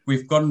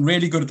 we've gotten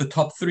really good at the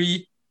top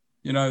 3,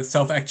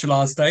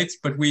 self-actualized states,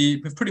 but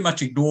we've pretty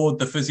much ignored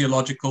the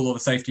physiological or the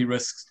safety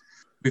risks.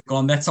 We've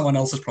gone, that's someone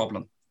else's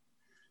problem.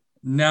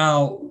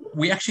 Now,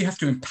 we actually have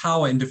to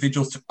empower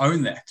individuals to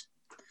own that.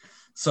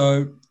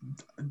 So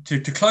to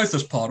close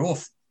this part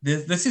off,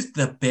 this is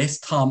the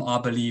best time, I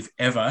believe,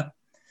 ever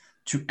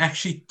to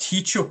actually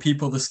teach your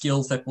people the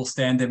skills that will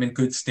stand them in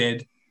good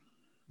stead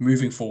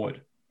moving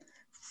forward.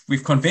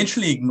 We've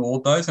conventionally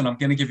ignored those, and I'm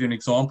going to give you an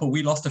example.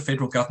 We lost a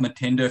federal government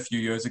tender a few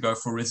years ago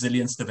for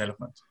resilience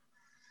development.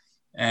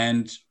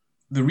 And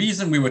the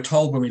reason we were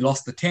told when we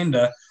lost the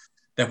tender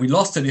that we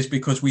lost it is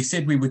because we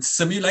said we would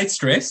simulate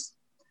stress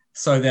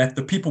so that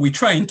the people we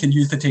train can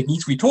use the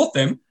techniques we taught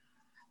them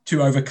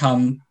to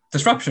overcome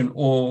disruption.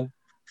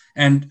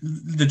 And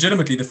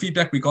legitimately, the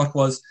feedback we got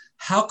was,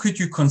 how could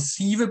you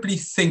conceivably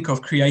think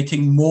of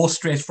creating more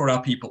stress for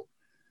our people?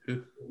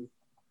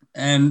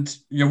 And,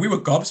 we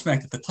were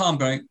gobsmacked at the time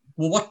going,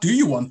 well, what do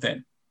you want then?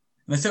 And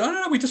they said, oh,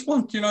 no, we just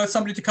want,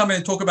 somebody to come in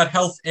and talk about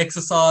health,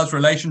 exercise,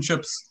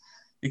 relationships,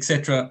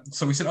 etc.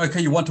 So we said, okay,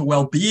 you want a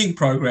well-being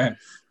program,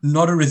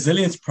 not a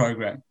resilience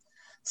program.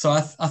 So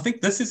I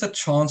think this is a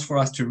chance for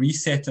us to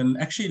reset and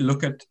actually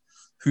look at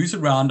who's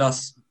around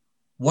us.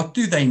 What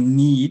do they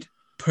need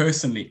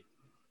personally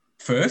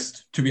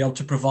first to be able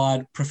to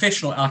provide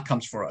professional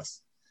outcomes for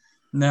us?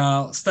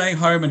 Now, staying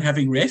home and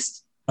having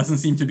rest doesn't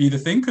seem to be the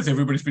thing because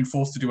everybody's been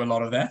forced to do a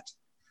lot of that.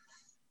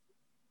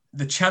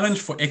 The challenge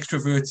for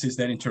extroverts is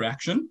that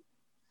interaction.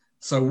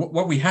 So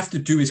what we have to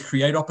do is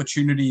create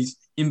opportunities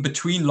in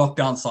between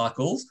lockdown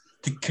cycles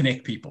to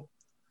connect people.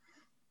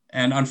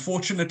 And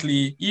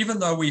unfortunately, even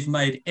though we've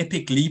made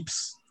epic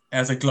leaps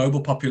as a global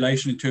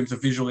population in terms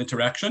of visual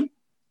interaction,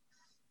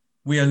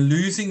 we are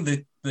losing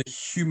the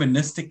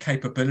humanistic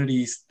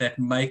capabilities that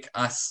make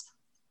us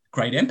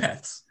great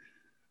empaths,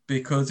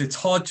 because it's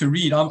hard to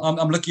read.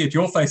 I'm looking at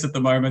your face at the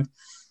moment,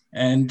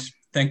 and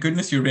thank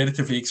goodness you're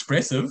relatively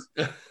expressive.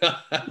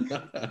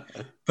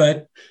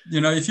 But,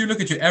 if you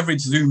look at your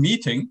average Zoom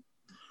meeting,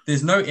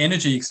 there's no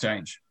energy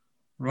exchange,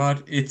 right?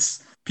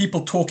 It's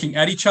people talking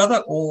at each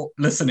other or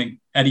listening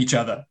at each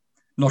other,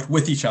 not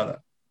with each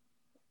other.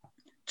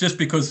 Just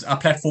because our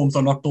platforms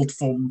are not built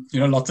for,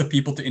 lots of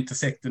people to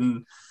intersect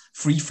in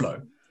free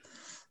flow.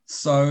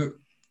 So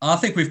I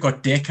think we've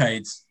got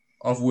decades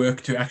of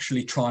work to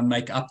actually try and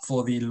make up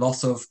for the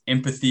loss of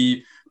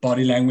empathy,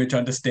 body language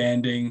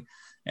understanding,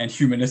 and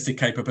humanistic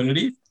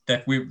capability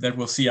that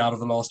we'll see out of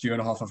the last year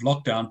and a half of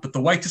lockdown. But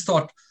the way to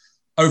start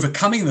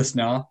overcoming this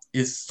now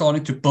is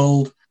starting to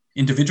build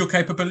individual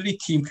capability,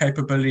 team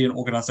capability, and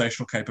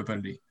organizational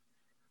capability.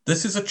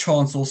 This is a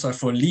chance also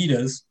for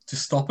leaders to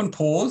stop and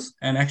pause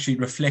and actually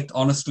reflect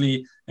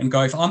honestly and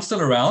go, if I'm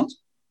still around,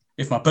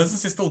 if my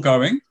business is still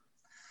going,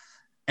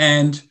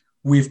 and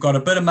we've got a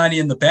bit of money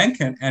in the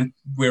bank and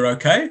we're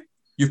okay,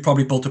 you've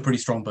probably built a pretty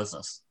strong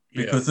business,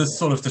 because this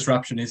sort of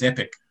disruption is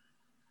epic.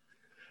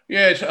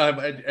 Yes,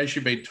 as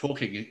you've been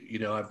talking,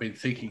 I've been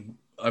thinking,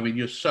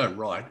 you're so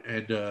right.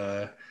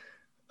 And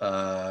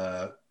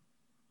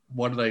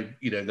what do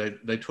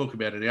they talk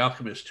about an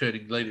alchemist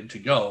turning lead into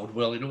gold.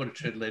 Well, in order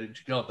to turn lead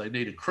into gold, they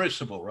need a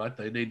crucible, right?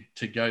 They need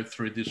to go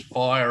through this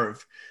fire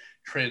of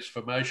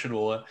transformation,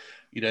 or,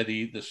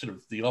 the sort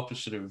of the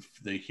opposite of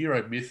the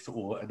hero myth,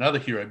 or another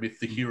hero myth,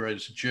 the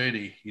hero's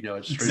journey,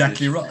 it's through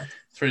exactly right,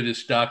 through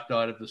this dark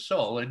night of the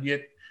soul. And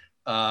yet,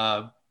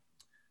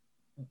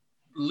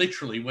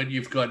 literally, when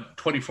you've got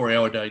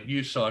 24-hour day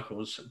news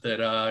cycles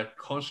that are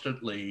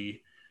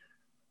constantly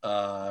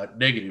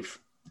negative,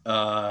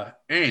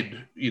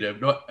 and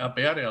not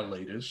about our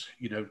leaders,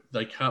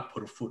 they can't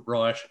put a foot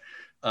right.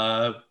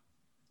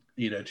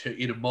 In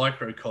a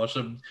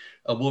microcosm,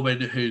 a woman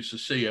who's the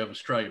CEO of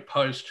Australia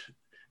Post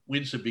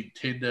wins a big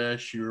tender.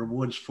 She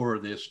rewards 4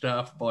 of their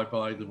staff by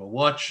buying them a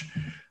watch.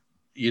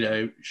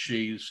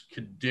 She's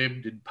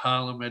condemned in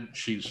Parliament.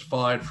 She's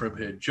fired from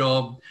her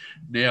job.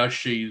 Now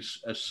she's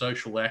a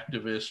social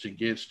activist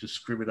against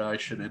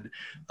discrimination,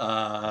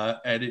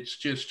 and it's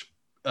just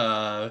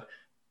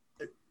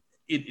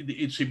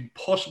it's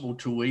impossible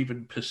to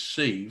even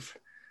perceive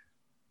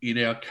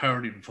in our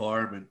current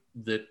environment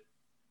that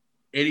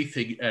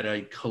anything at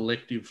a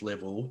collective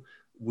level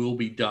will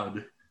be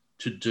done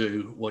to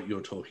do what you're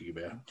talking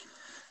about.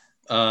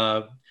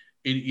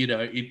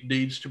 It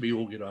needs to be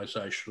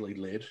organisationally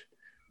led,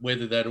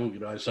 whether that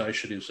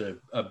organisation is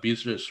a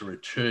business or a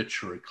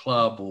church or a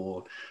club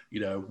or,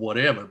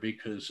 whatever,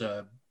 because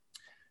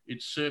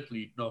it's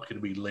certainly not going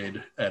to be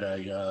led at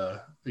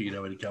a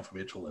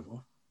governmental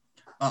level.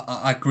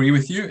 I agree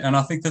with you. And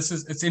I think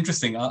it's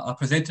interesting. I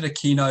presented a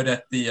keynote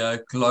at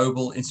the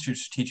Global Institute of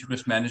Strategic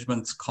Risk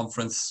Management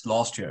conference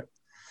last year.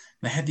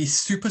 They had these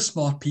super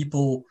smart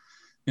people,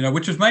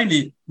 which was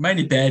mainly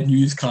bad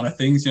news kind of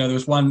things. There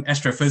was one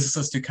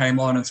astrophysicist who came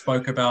on and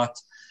spoke about,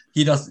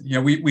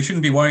 we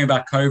shouldn't be worrying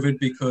about COVID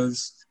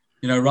because,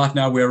 right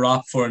now we're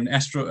up for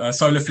a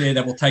solar flare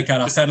that will take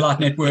out our satellite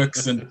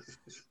networks. And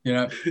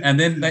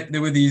then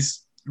there were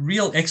these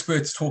real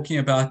experts talking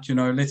about,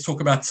 let's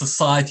talk about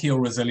societal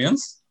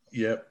resilience.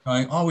 Yeah.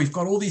 Going, we've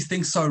got all these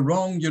things so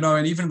wrong,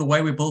 and even the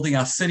way we're building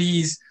our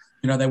cities,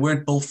 they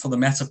weren't built for the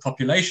massive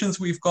populations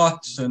we've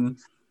got. And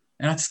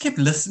I just kept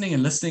listening,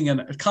 and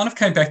it kind of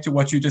came back to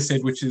what you just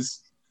said, which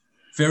is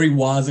very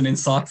wise and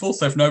insightful.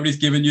 So if nobody's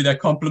given you that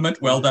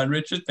compliment, well done,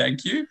 Richard.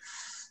 Thank you.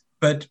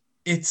 But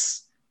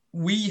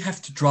we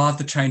have to drive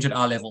the change at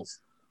our levels,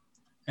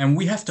 and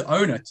we have to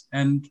own it.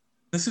 And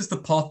this is the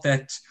part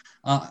that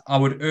I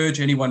would urge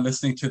anyone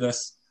listening to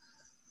this,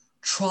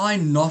 try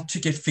not to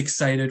get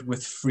fixated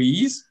with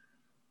freeze,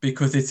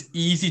 because it's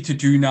easy to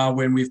do now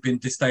when we've been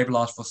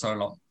destabilized for so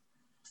long.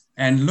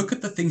 And look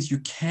at the things you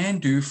can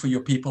do for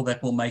your people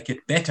that will make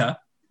it better,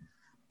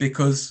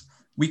 because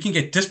we can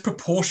get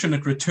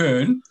disproportionate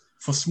return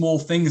for small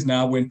things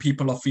now when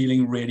people are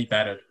feeling really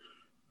battered.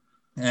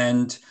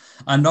 And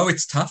I know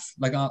it's tough.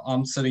 Like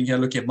I'm sitting here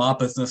looking at my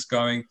business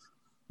going,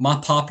 my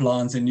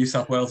pipelines in New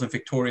South Wales and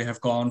Victoria have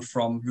gone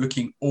from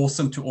looking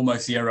awesome to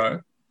almost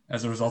zero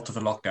as a result of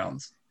the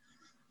lockdowns.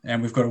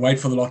 And we've got to wait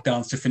for the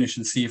lockdowns to finish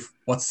and see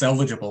what's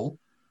salvageable.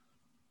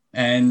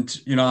 And,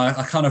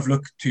 I kind of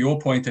look to your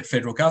point at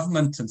federal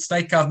government and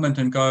state government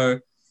and go,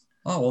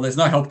 oh, well, there's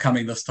no help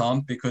coming this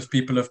time, because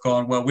people have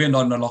gone, well, we're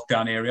not in a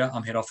lockdown area.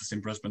 I'm head office in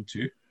Brisbane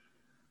too.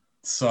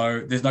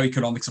 So there's no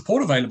economic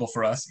support available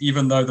for us,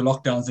 even though the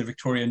lockdowns in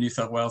Victoria and New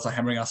South Wales are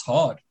hammering us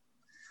hard.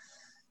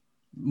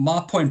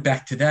 My point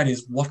back to that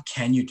is, what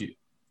can you do?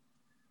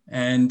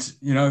 And,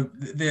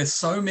 there's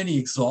so many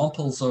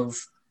examples of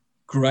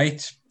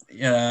great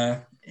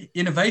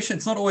innovation.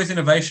 It's not always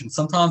innovation.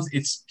 Sometimes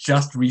it's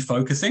just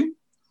refocusing,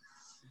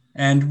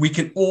 and we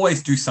can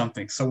always do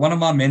something. So one of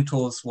my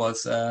mentors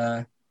was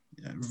a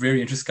very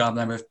interesting guy by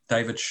the name of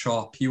David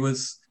Sharp.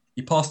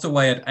 He passed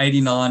away at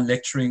 89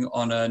 lecturing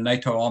on a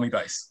NATO army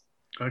base.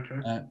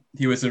 Okay.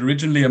 He was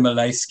originally a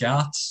Malay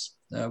scout,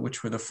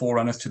 which were the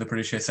forerunners to the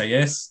British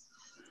SAS.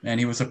 And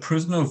he was a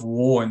prisoner of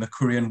war in the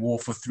Korean War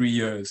for 3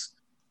 years.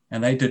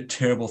 And they did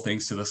terrible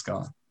things to this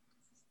guy.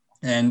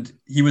 And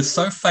he was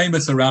so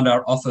famous around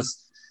our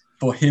office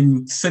for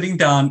him sitting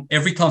down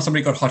every time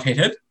somebody got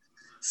hot-headed,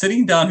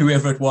 sitting down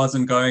whoever it was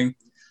and going,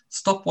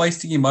 stop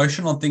wasting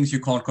emotion on things you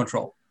can't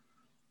control.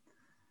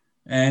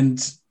 And,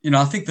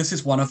 I think this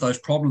is one of those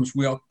problems.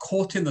 We are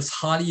caught in this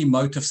highly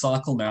emotive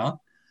cycle now,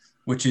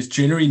 which is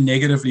generally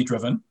negatively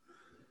driven.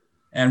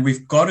 And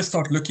we've got to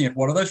start looking at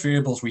what are those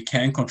variables we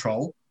can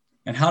control,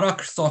 and how do I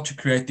start to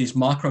create these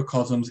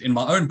microcosms in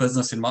my own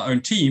business, in my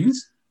own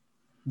teams,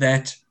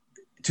 that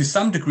to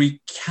some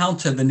degree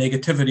counter the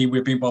negativity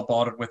we're being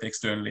bombarded with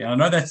externally. And I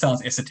know that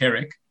sounds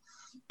esoteric,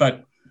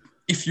 but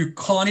if you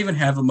can't even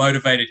have a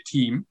motivated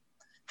team,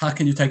 how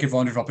can you take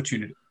advantage of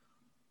opportunity?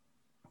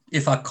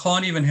 If I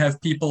can't even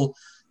have people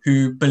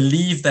who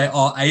believe they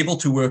are able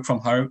to work from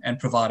home and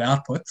provide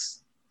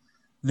outputs,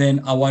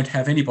 then I won't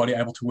have anybody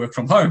able to work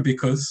from home,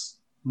 because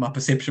my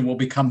perception will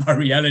become my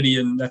reality,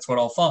 and that's what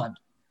I'll find.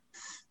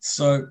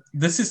 So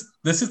this is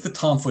the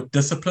time for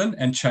discipline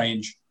and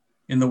change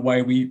in the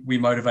way we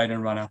motivate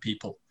and run our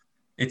people.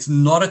 It's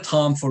not a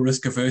time for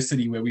risk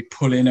aversity where we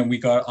pull in and we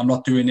go, I'm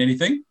not doing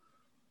anything.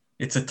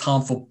 It's a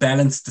time for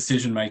balanced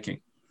decision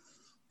making.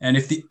 And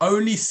if the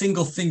only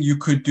single thing you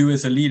could do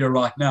as a leader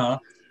right now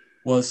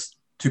was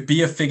to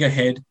be a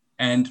figurehead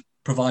and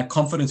provide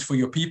confidence for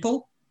your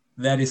people,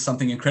 that is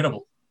something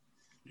incredible.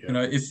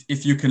 Yeah.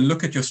 If you can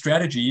look at your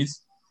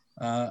strategies,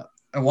 a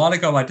while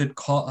ago I did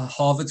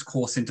Harvard's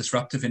course in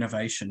disruptive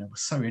innovation. It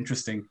was so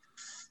interesting.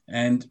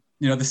 And,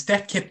 the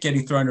stat kept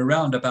getting thrown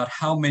around about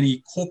how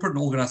many corporate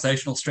and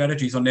organizational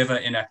strategies are never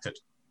enacted.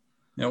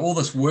 All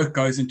this work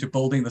goes into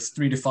building this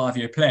 3 to 5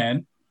 year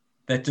plan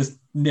that just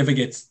never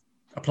gets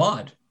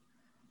applied.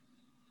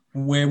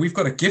 Where we've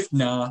got a gift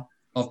now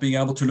of being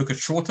able to look at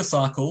shorter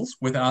cycles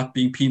without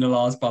being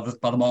penalized by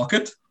the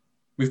market.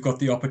 We've got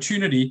the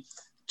opportunity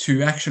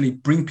to actually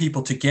bring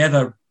people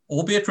together,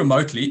 albeit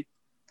remotely,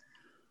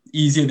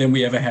 easier than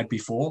we ever had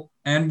before.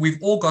 And we've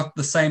all got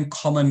the same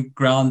common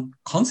ground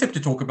concept to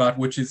talk about,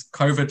 which is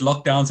COVID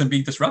lockdowns and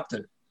being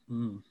disrupted.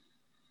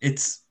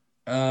 It's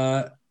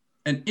an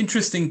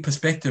interesting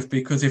perspective,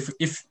 because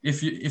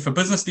if a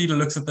business leader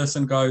looks at this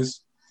and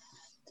goes,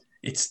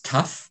 it's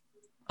tough,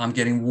 I'm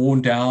getting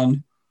worn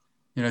down,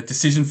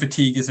 decision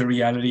fatigue is a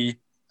reality,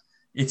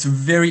 it's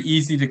very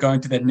easy to go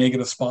into that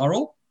negative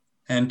spiral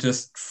and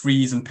just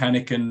freeze and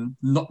panic and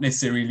not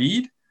necessarily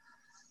lead.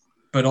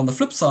 But on the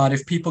flip side,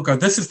 if people go,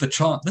 this is the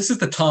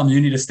time you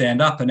need to stand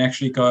up and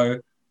actually go,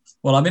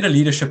 well, I'm in a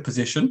leadership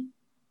position.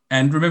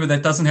 And remember,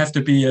 that doesn't have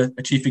to be a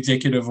chief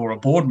executive or a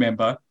board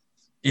member.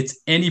 It's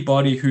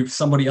anybody who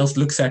somebody else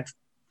looks at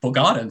for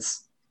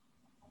guidance.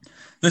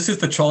 This is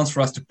the chance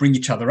for us to bring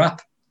each other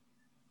up.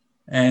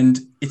 And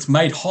it's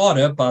made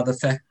harder by the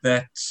fact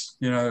that,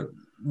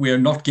 we're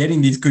not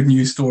getting these good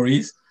news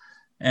stories.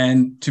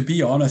 And to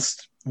be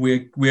honest,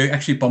 we're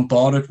actually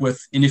bombarded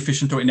with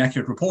inefficient or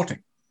inaccurate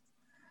reporting.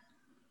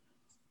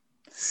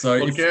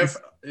 So, Gav,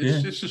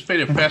 this has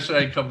been a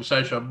fascinating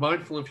conversation. I'm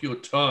mindful of your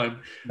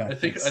time. No, I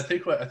think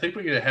we're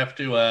going to have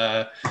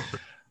to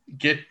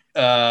get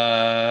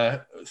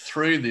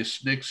through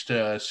this next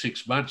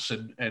 6 months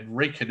and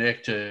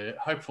reconnect,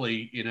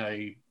 hopefully in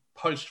a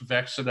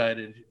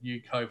post-vaccinated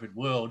new COVID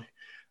world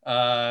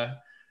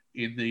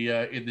in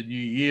the new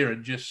year,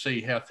 and just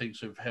see how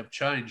things have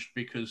changed,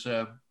 because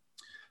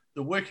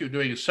the work you're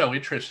doing is so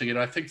interesting. And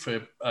I think for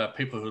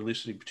people who are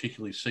listening,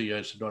 particularly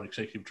CEOs and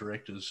non-executive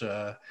directors,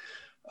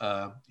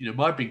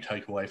 my big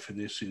takeaway for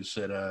this is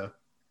that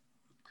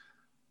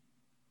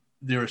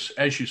there is,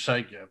 as you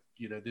say,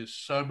 You know, there's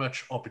so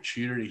much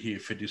opportunity here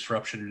for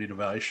disruption and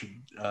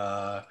innovation,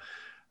 but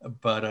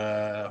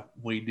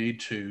we need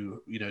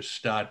to, you know,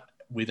 start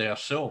with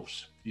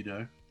ourselves. You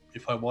know,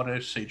 if I want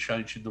to see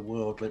change in the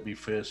world, let me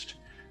first,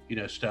 you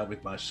know, start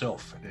with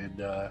myself, and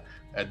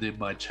then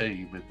my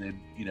team, and then,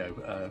 you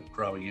know,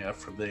 growing out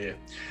from there.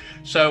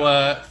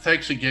 So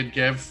thanks again,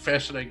 Gav.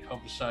 Fascinating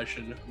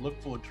conversation.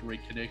 Look forward to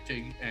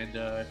reconnecting.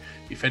 And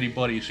if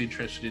anybody is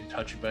interested in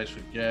touching base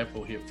with Gav,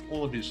 we'll have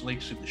all of his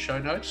links in the show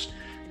notes.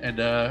 And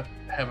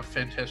have a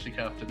fantastic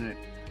afternoon.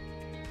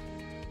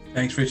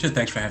 Thanks, Richard.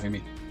 Thanks for having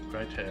me.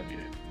 Great to have you.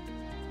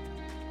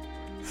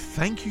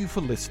 Thank you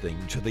for listening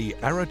to the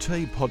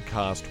Arete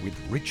podcast with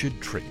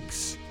Richard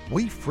Triggs.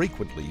 We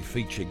frequently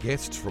feature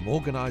guests from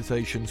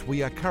organisations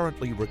we are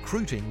currently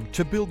recruiting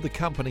to build the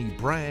company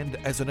brand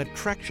as an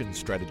attraction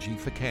strategy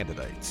for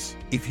candidates.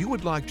 If you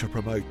would like to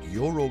promote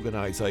your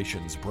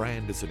organisation's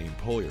brand as an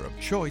employer of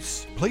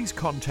choice, please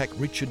contact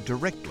Richard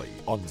directly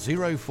on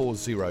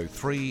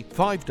 0403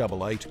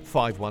 588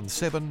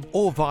 517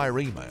 or via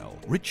email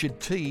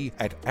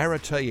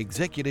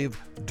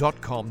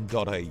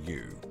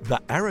richardt@arateexecutive.com.au. The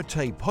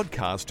Arete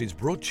podcast is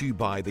brought to you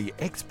by the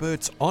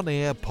Experts On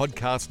Air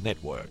Podcast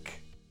Network.